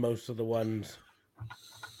cutting most of the ones,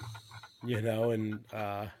 and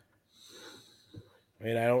I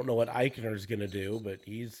mean, I don't know what Eichner's going to do, but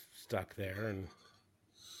he's stuck there, and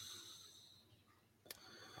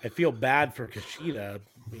I feel bad for Kushida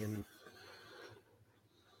being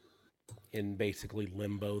in basically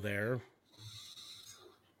limbo there.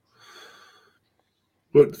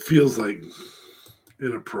 What feels like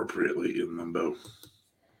inappropriately in limbo.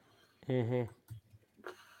 Mm-hmm.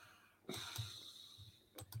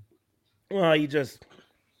 Well,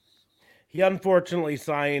 he unfortunately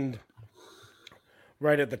signed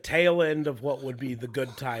right at the tail end of what would be the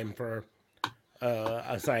good time for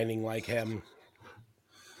a signing like him.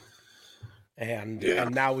 And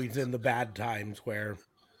now he's in the bad times where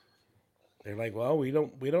they're like, well, we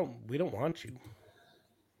don't want you.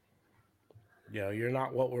 You're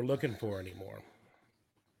not what we're looking for anymore.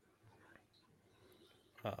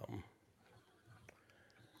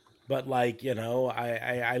 But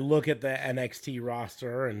I look at the NXT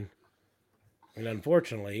roster and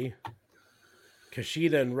unfortunately,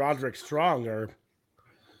 Kushida and Roderick Strong are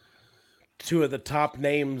two of the top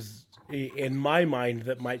names in my mind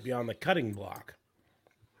that might be on the cutting block.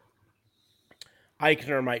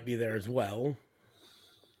 Eichner might be there as well.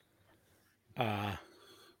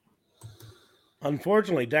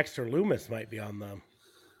 Unfortunately, Dexter Lumis might be on the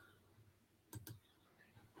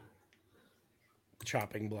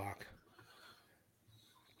chopping block.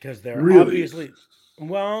 Because they're obviously...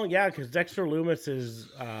 Well, yeah, because Dexter Lumis is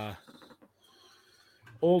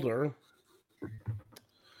older.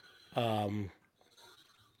 What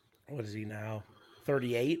is he now?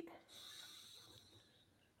 38.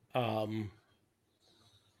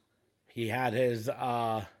 He had his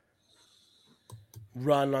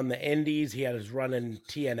run on the Indies. He had his run in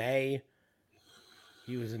TNA.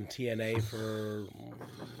 He was in TNA for...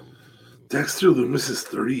 Dexter Lumis is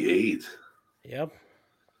 38. Yep.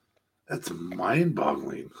 That's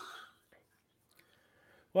mind-boggling.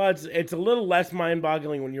 Well, it's a little less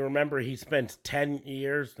mind-boggling when you remember he spent 10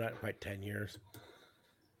 years, not quite 10 years,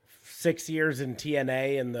 6 years in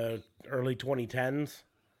TNA in the early 2010s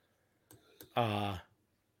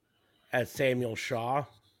as Samuel Shaw.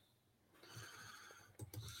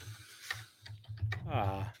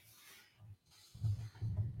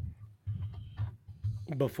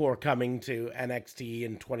 Before coming to NXT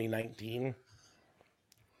in 2019.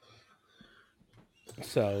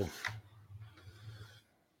 So,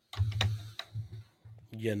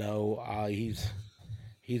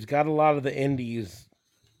 he's got a lot of the indies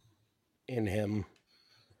in him.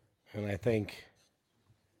 And I think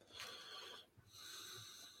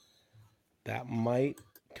that might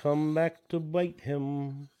come back to bite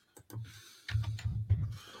him.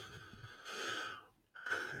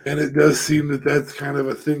 And it does seem that that's kind of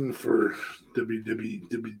a thing for WWE.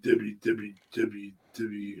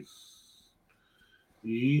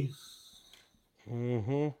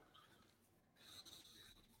 Mm-hmm.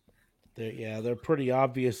 They're pretty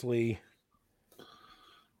obviously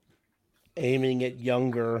aiming at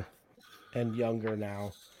younger and younger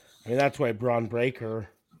now. I mean, that's why Braun Breaker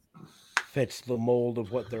fits the mold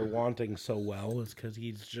of what they're wanting so well, is because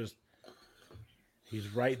he's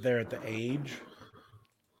right there at the age.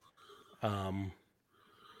 And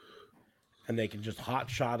they can just hot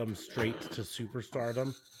shot him straight to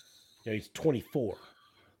superstardom. You know, he's 24.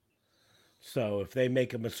 So if they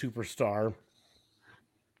make him a superstar,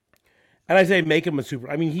 and I say make him a super,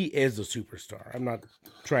 I mean, he is a superstar. I'm not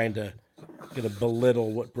trying to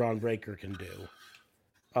belittle what Braun Breaker can do.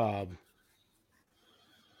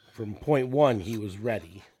 From point one, he was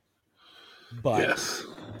ready. But yes.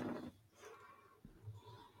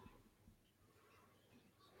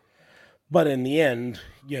 But in the end,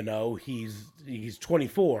 you know, he's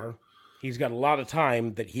 24. He's got a lot of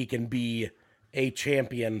time that he can be a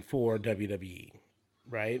champion for WWE,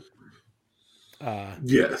 right?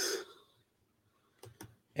 Yes.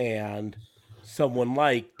 And someone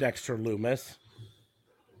like Dexter Lumis,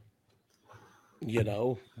 you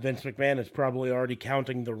know, Vince McMahon is probably already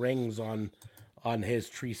counting the rings on his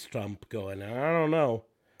tree stump, going, I don't know,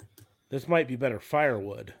 this might be better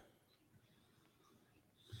firewood.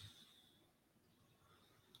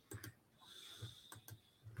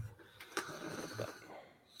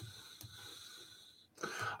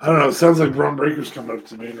 I don't know. It sounds like Braun Breaker's coming up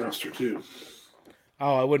to the main roster too.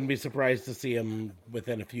 Oh, I wouldn't be surprised to see him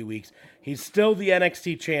within a few weeks. He's still the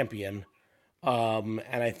NXT champion. And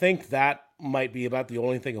I think that might be about the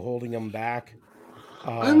only thing holding him back.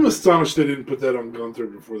 I'm astonished they didn't put that on Gunther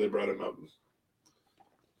before they brought him up.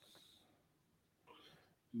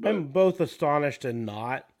 But I'm both astonished and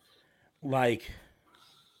not. Like,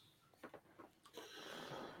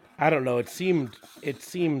 I don't know. It seemed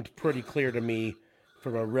pretty clear to me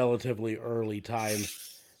from a relatively early time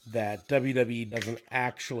that WWE doesn't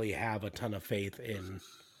actually have a ton of faith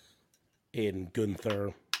in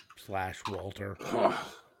Gunther / Walter.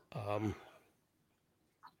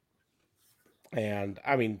 And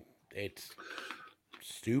I mean, it's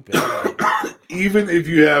stupid. even if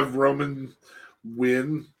you have Roman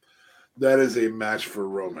win, that is a match for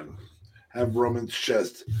Roman. Have Roman's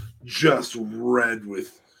chest just red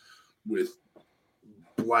with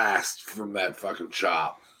blast from that fucking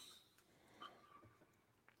chop.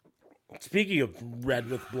 Speaking of red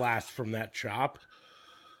with blast from that chop,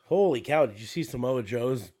 holy cow, did you see Samoa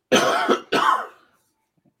Joe's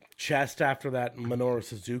chest after that Minoru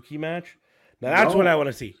Suzuki match? Now that's what I want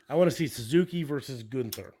to see. I want to see Suzuki versus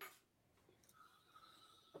Gunther.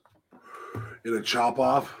 In a chop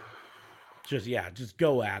off? Just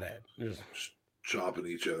go at it. Just chopping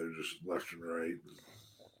each other just left and right.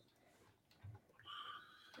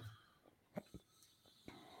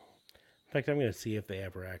 In fact, I'm going to see if they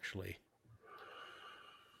ever actually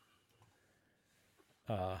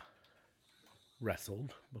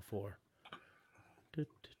wrestled before.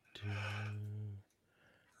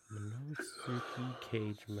 Minoru Suzuki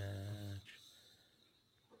cage match.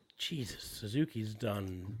 Jesus, Suzuki's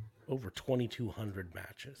done over 2,200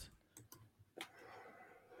 matches.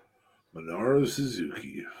 Minoru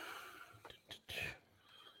Suzuki.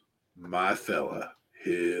 My fella.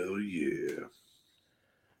 Hell yeah.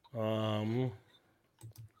 Nope.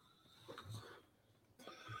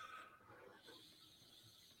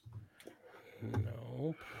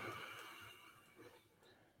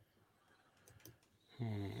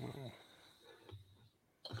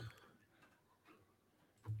 Let's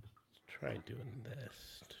try doing this.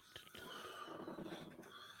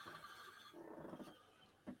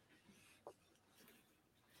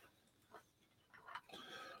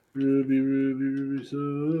 Ruby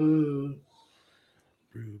Soho.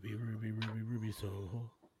 Ruby Soho.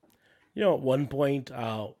 You know, at one point,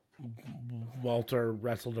 Walter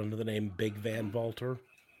wrestled under the name Big Van Walter.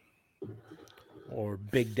 Or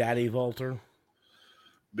Big Daddy Walter.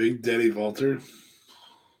 Big Daddy Walter?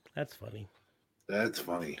 That's funny. That's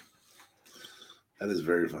funny. That is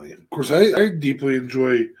very funny. Of course, I deeply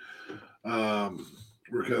enjoy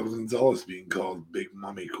Raquel Gonzalez being called Big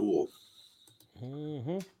Mommy Cool.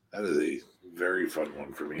 Mm-hmm. That is a very fun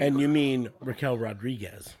one for me. And you mean Raquel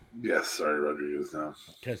Rodriguez. Yes, sorry, Rodriguez now.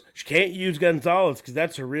 Because she can't use Gonzalez because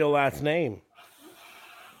that's her real last name.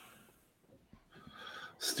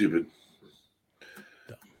 Stupid.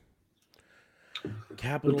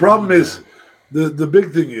 Capital the problem is, the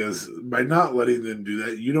big thing is, by not letting them do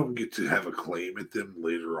that, you don't get to have a claim at them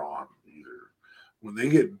later on either. When they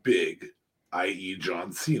get big, i.e.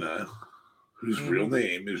 John Cena, whose real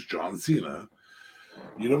name is John Cena,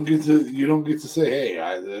 you don't get to say,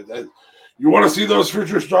 hey, you want to see those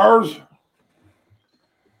future stars?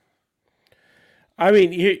 I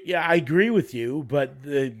mean, yeah, I agree with you, but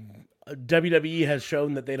the WWE has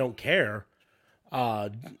shown that they don't care.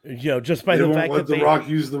 Just by They the won't fact let that The Rock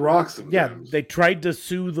use The Rock sometimes. they tried to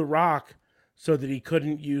sue The Rock so that he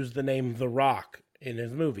couldn't use the name The Rock in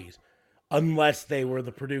his movies unless they were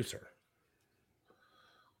the producer.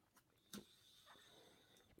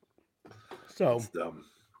 So It's dumb.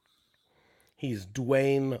 he's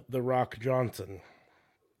Dwayne The Rock Johnson.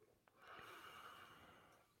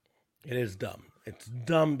 It is dumb. It's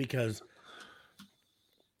dumb because,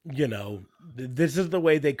 this is the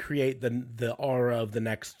way they create the aura of the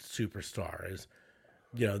next superstar. Is,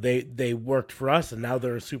 they worked for us and now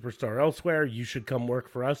they're a superstar elsewhere. You should come work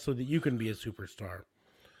for us so that you can be a superstar.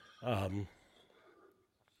 And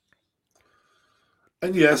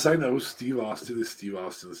yes, I know Steve Austin is Steve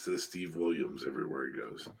Austin instead of Steve Williams everywhere he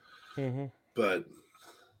goes. Mm-hmm. But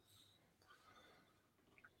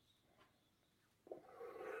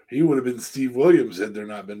he would have been Steve Williams had there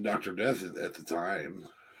not been Dr. Death at the time.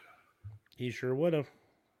 He sure would have.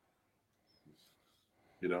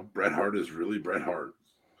 Bret Hart is really Bret Hart.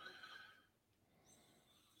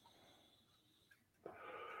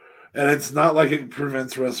 And it's not like it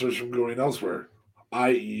prevents wrestlers from going elsewhere,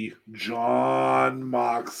 i.e. John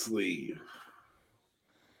Moxley,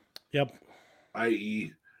 Yep.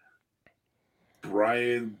 i.e.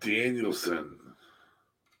 Bryan Danielson.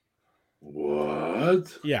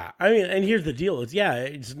 What? Yeah. I mean, and here's the deal.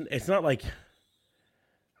 It's not like,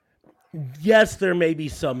 yes, there may be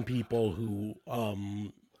some people who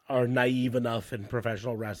are naive enough in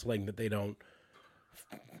professional wrestling that they don't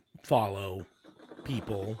follow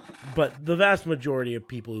people, but the vast majority of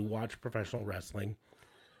people who watch professional wrestling,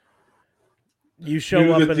 you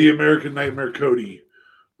show up that the American Nightmare Cody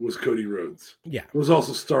was Cody Rhodes. Yeah. Was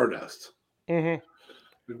also Stardust.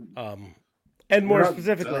 Mm-hmm. And more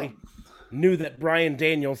specifically, knew that Bryan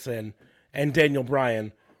Danielson and Daniel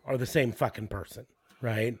Bryan are the same fucking person,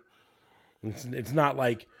 right? It's not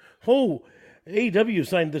like, AEW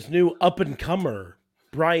signed this new up-and-comer,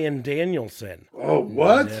 Bryan Danielson. Oh,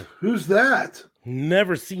 what? Who's that?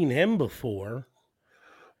 Never seen him before.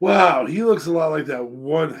 Wow, he looks a lot like that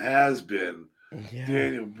one has-been,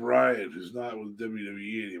 Daniel Bryan, who's not with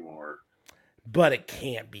WWE anymore. But it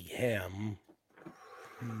can't be him.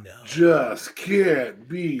 No. Just can't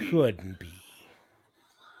be. Couldn't be.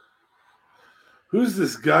 Who's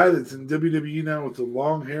this guy that's in WWE now with the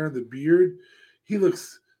long hair and the beard? He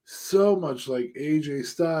looks so much like AJ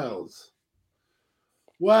Styles.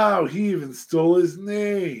 Wow, he even stole his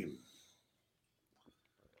name.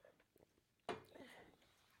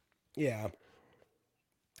 Yeah.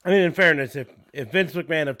 I mean, in fairness, if Vince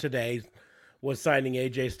McMahon of today was signing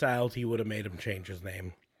AJ Styles, he would have made him change his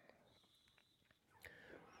name.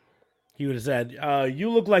 He would have said,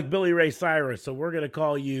 you look like Billy Ray Cyrus, so we're going to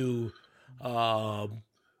call you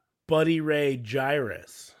Buddy Ray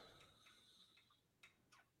Gyrus.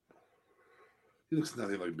 He looks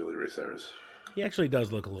nothing like Billy Ray Cyrus. He actually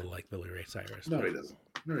does look a little like Billy Ray Cyrus. No, he doesn't.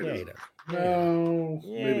 He does. No,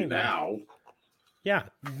 Yeah, maybe he does. now. Yeah,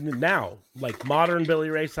 now. Like modern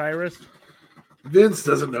Billy Ray Cyrus. Vince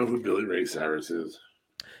doesn't know who Billy Ray Cyrus is.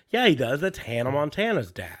 Yeah, he does. That's Hannah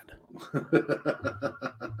Montana's dad.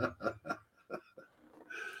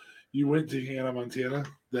 You went to Hannah Montana?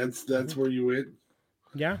 That's where you went?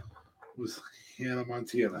 Yeah. Was Hannah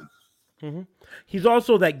Montana. Mm-hmm. He's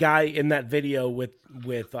also that guy in that video with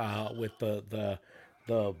the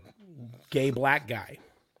gay black guy.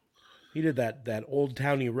 He did that Old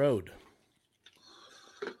Towny Road.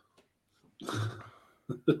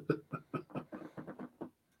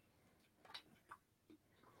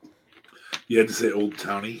 You had to say Old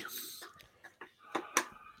Towny?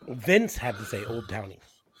 Vince had to say Old Towny.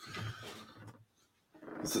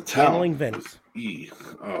 It's a town. Channeling Vince. E.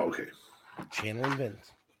 Oh, okay. Channeling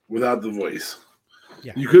Vince. Without the voice.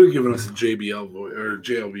 Yeah. You could have given us a JBL voice or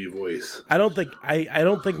JLB voice. I don't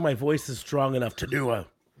think my voice is strong enough to do a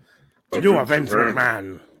Vince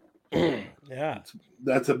McMahon. Yeah.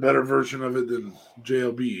 That's a better version of it than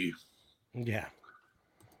JLB. Yeah.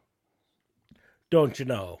 Don't you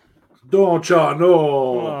know? Don't ya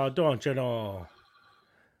know? Oh, don't you know?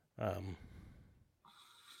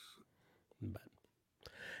 But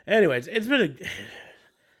anyways, it's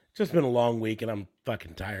just been a long week, and I'm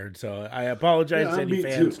fucking tired. So I apologize to any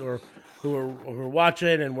fans who are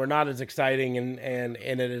watching, and we're not as exciting and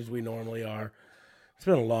in it as we normally are. It's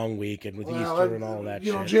been a long week, and with Easter and all that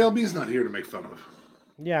shit. JLB's not here to make fun of.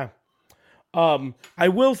 Yeah. I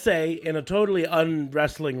will say, in a totally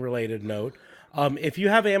un-wrestling related note, if you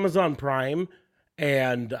have Amazon Prime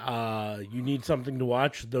and you need something to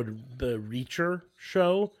watch, the Reacher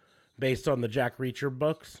show based on the Jack Reacher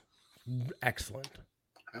books, excellent.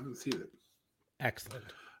 I haven't seen it. Excellent.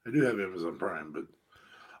 I do have Amazon Prime, but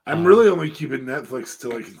I'm really only keeping Netflix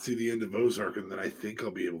till I can see the end of Ozark, and then I think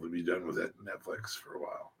I'll be able to be done with that Netflix for a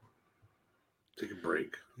while. Take a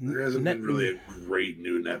break. There hasn't been really a great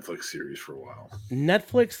new Netflix series for a while.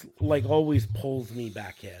 Netflix, like, always pulls me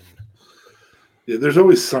back in. Yeah, there's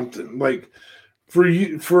always something. Like, for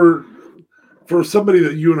you, for somebody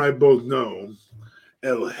that you and I both know,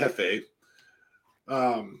 El Jefe,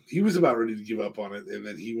 he was about ready to give up on it, and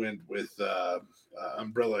then he went with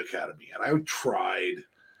Umbrella Academy, and I tried,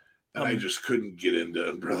 and I just couldn't get into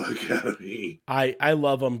Umbrella Academy. I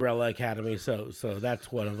love Umbrella Academy, so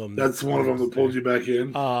that's one of them. That's one of them that pulled you back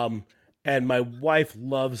in. And my wife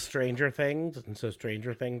loves Stranger Things, and so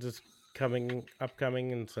Stranger Things is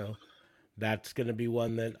upcoming, and so that's going to be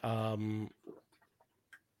one that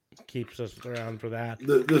keeps us around for that.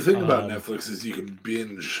 The thing about Netflix is you can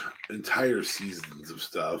binge entire seasons of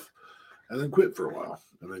stuff and then quit for a while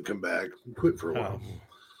and then come back and quit for a while.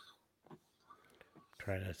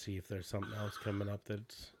 Trying to see if there's something else coming up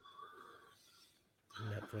that's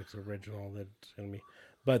Netflix original that's going to be.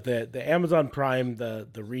 But the Amazon Prime, the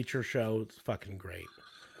Reacher show, it's fucking great.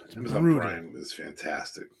 It's Amazon brutal. Prime is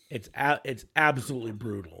fantastic. It's absolutely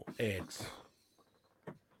brutal. It's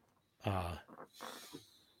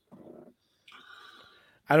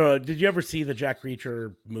I don't know. Did you ever see the Jack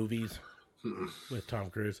Reacher movies with Tom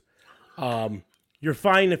Cruise? You're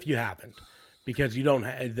fine if you haven't, because you don't.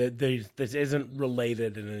 This isn't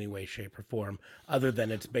related in any way, shape, or form, other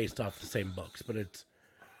than it's based off the same books. But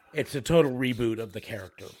it's a total reboot of the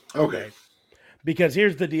character. Okay. Right? Because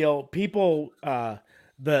here's the deal: people, the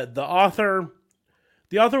author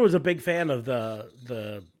was a big fan of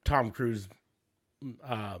the Tom Cruise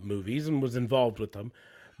movies and was involved with them.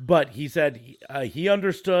 But he said he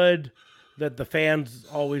understood that the fans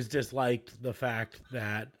always disliked the fact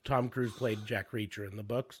that Tom Cruise played Jack Reacher in the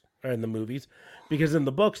books or in the movies, because in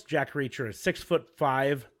the books Jack Reacher is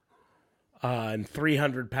 6'5" and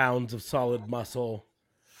 300 pounds of solid muscle.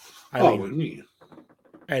 I mean,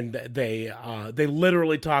 and they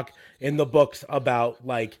literally talk in the books about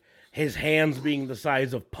like his hands being the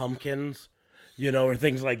size of pumpkins, or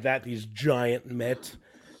things like that. These giant mitts.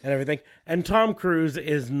 And everything. And Tom Cruise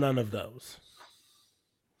is none of those.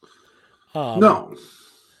 No.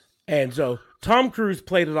 And so Tom Cruise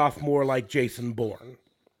played it off more like Jason Bourne,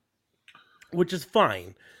 which is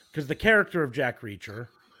fine, because the character of Jack Reacher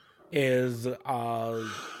is a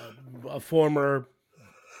former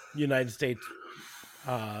United States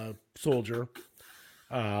soldier,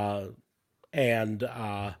 and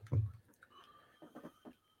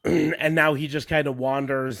now he just kind of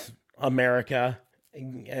wanders America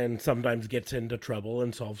and sometimes gets into trouble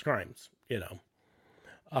and solves crimes,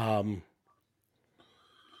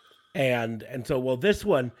 and so, this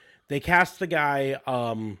one, they cast the guy,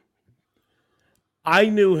 I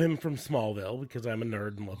knew him from Smallville because I'm a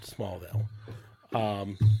nerd and loved Smallville.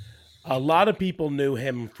 A lot of people knew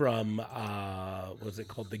him from, what's it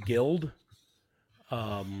called? The Guild?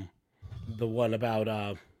 The one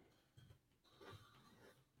about,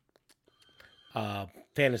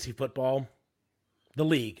 fantasy football. The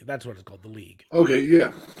League. That's what it's called. The League. Okay,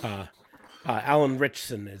 yeah. Alan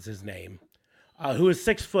Richson is his name, who is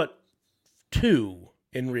 6'2"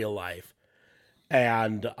 in real life,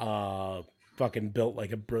 and fucking built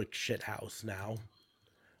like a brick shit house now.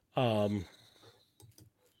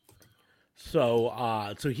 So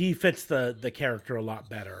he fits the character a lot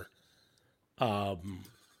better. But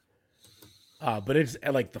it's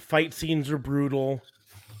like the fight scenes are brutal.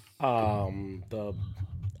 The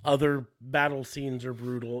other battle scenes are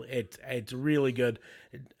brutal. It's really good.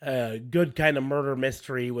 Good kind of murder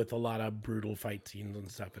mystery with a lot of brutal fight scenes and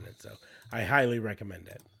stuff in it. So I highly recommend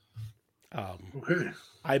it. Okay.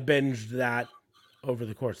 I binged that over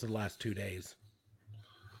the course of the last 2 days.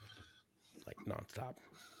 Like nonstop.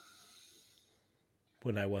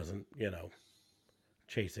 When I wasn't,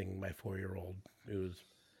 chasing my 4-year-old who was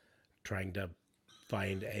trying to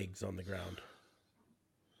find eggs on the ground.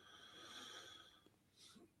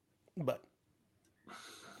 But I'm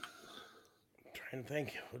trying to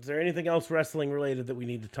think. Was there anything else wrestling related that we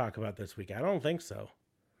need to talk about this week? I don't think so.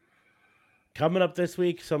 Coming up this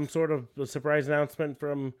week, some sort of a surprise announcement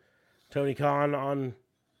from Tony Khan on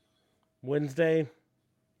Wednesday.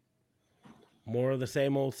 More of the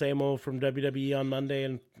same old from WWE on Monday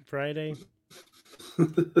and Friday.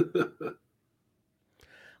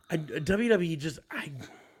 WWE just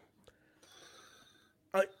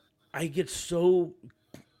I get so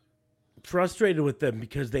frustrated with them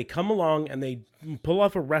because they come along and they pull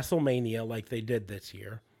off a WrestleMania like they did this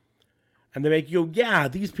year. And they make you go, yeah,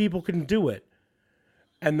 these people can do it.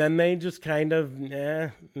 And then they just kind of,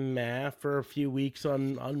 for a few weeks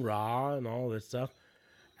on Raw and all this stuff.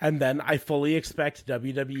 And then I fully expect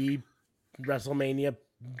WWE WrestleMania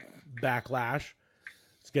Backlash.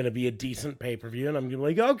 It's going to be a decent pay-per-view, and I'm going to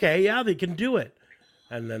be like, okay, yeah, they can do it.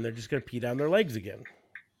 And then they're just going to pee down their legs again.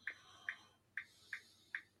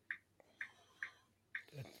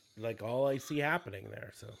 It's like all I see happening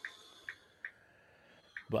there. So,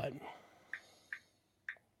 but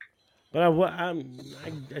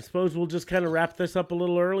I suppose we'll just kind of wrap this up a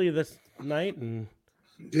little early this night, and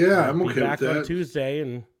I'm okay back with that. on Tuesday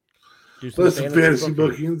and do some Plus some fantasy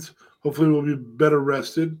bookings. Hopefully, we'll be better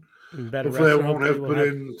rested. Hopefully, I won't have put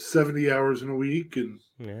in 70 hours in a week, and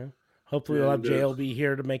hopefully we'll have JLB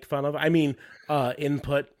here to make fun of. I mean,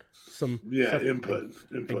 input some. Yeah, input.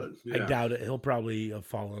 I doubt it. He'll probably have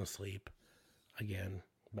fallen asleep again.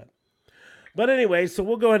 But anyway, so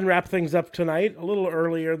we'll go ahead and wrap things up tonight a little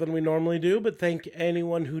earlier than we normally do. But thank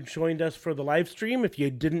anyone who joined us for the live stream. If you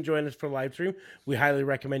didn't join us for the live stream, we highly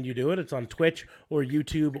recommend you do it. It's on Twitch or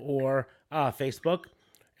YouTube or Facebook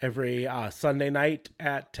every Sunday night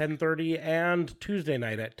at 10:30 and Tuesday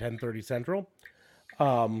night at 10:30 Central.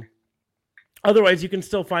 Otherwise, you can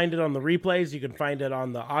still find it on the replays. You can find it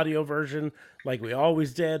on the audio version like we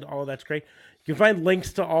always did. All of that's great. You can find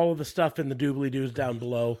links to all of the stuff in the doobly-doos down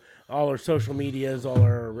below. All our social medias, all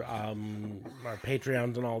our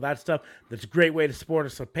Patreons and all that stuff. That's a great way to support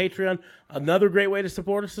us on Patreon. Another great way to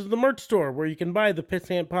support us is the merch store, where you can buy the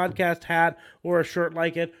Pissant Podcast hat or a shirt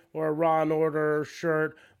like it, or a Raw and Order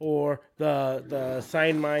shirt, or the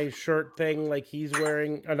Sign My Shirt thing like he's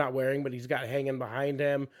wearing, or not wearing, but he's got hanging behind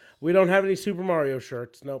him. We don't have any Super Mario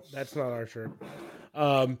shirts. Nope, that's not our shirt.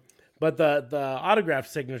 But the autograph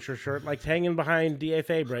signature shirt, like hanging behind D.A.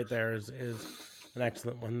 Fabe right there, is an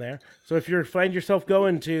excellent one there. So if you find yourself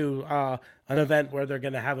going to an event where they're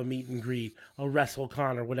going to have a meet and greet, a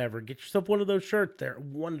WrestleCon or whatever, get yourself one of those shirts. They're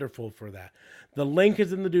wonderful for that. The link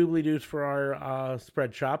is in the doobly-doos for our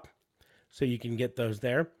spread shop, so you can get those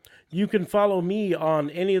there. You can follow me on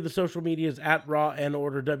any of the social medias at Raw and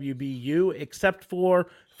Order WBU, except for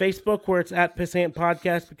Facebook, where it's at Pissant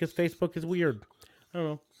Podcast, because Facebook is weird. I don't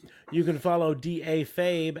know. You can follow D.A.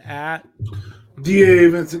 Fabe at D.A.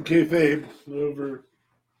 Vincent K. Fabe over.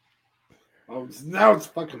 Now it's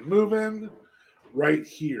fucking moving right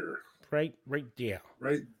here. Right there.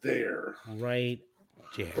 Right there. Right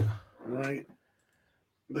there. Right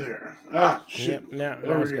there. Ah, shit. Yep, now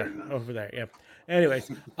it's over there. Yep. Anyways,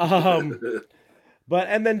 and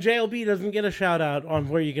then JLB doesn't get a shout out on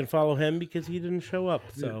where you can follow him because he didn't show up.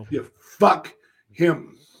 So fuck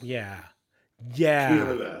him. Yeah.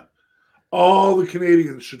 Canada. All the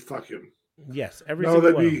Canadians should fuck him. Yes, every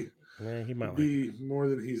single one. He might be more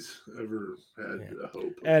than he's ever had a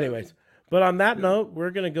hope. Anyways, but on that note,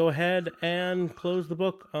 we're going to go ahead and close the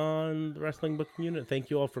book on the Wrestling Book Unit.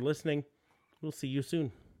 Thank you all for listening. We'll see you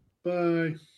soon. Bye.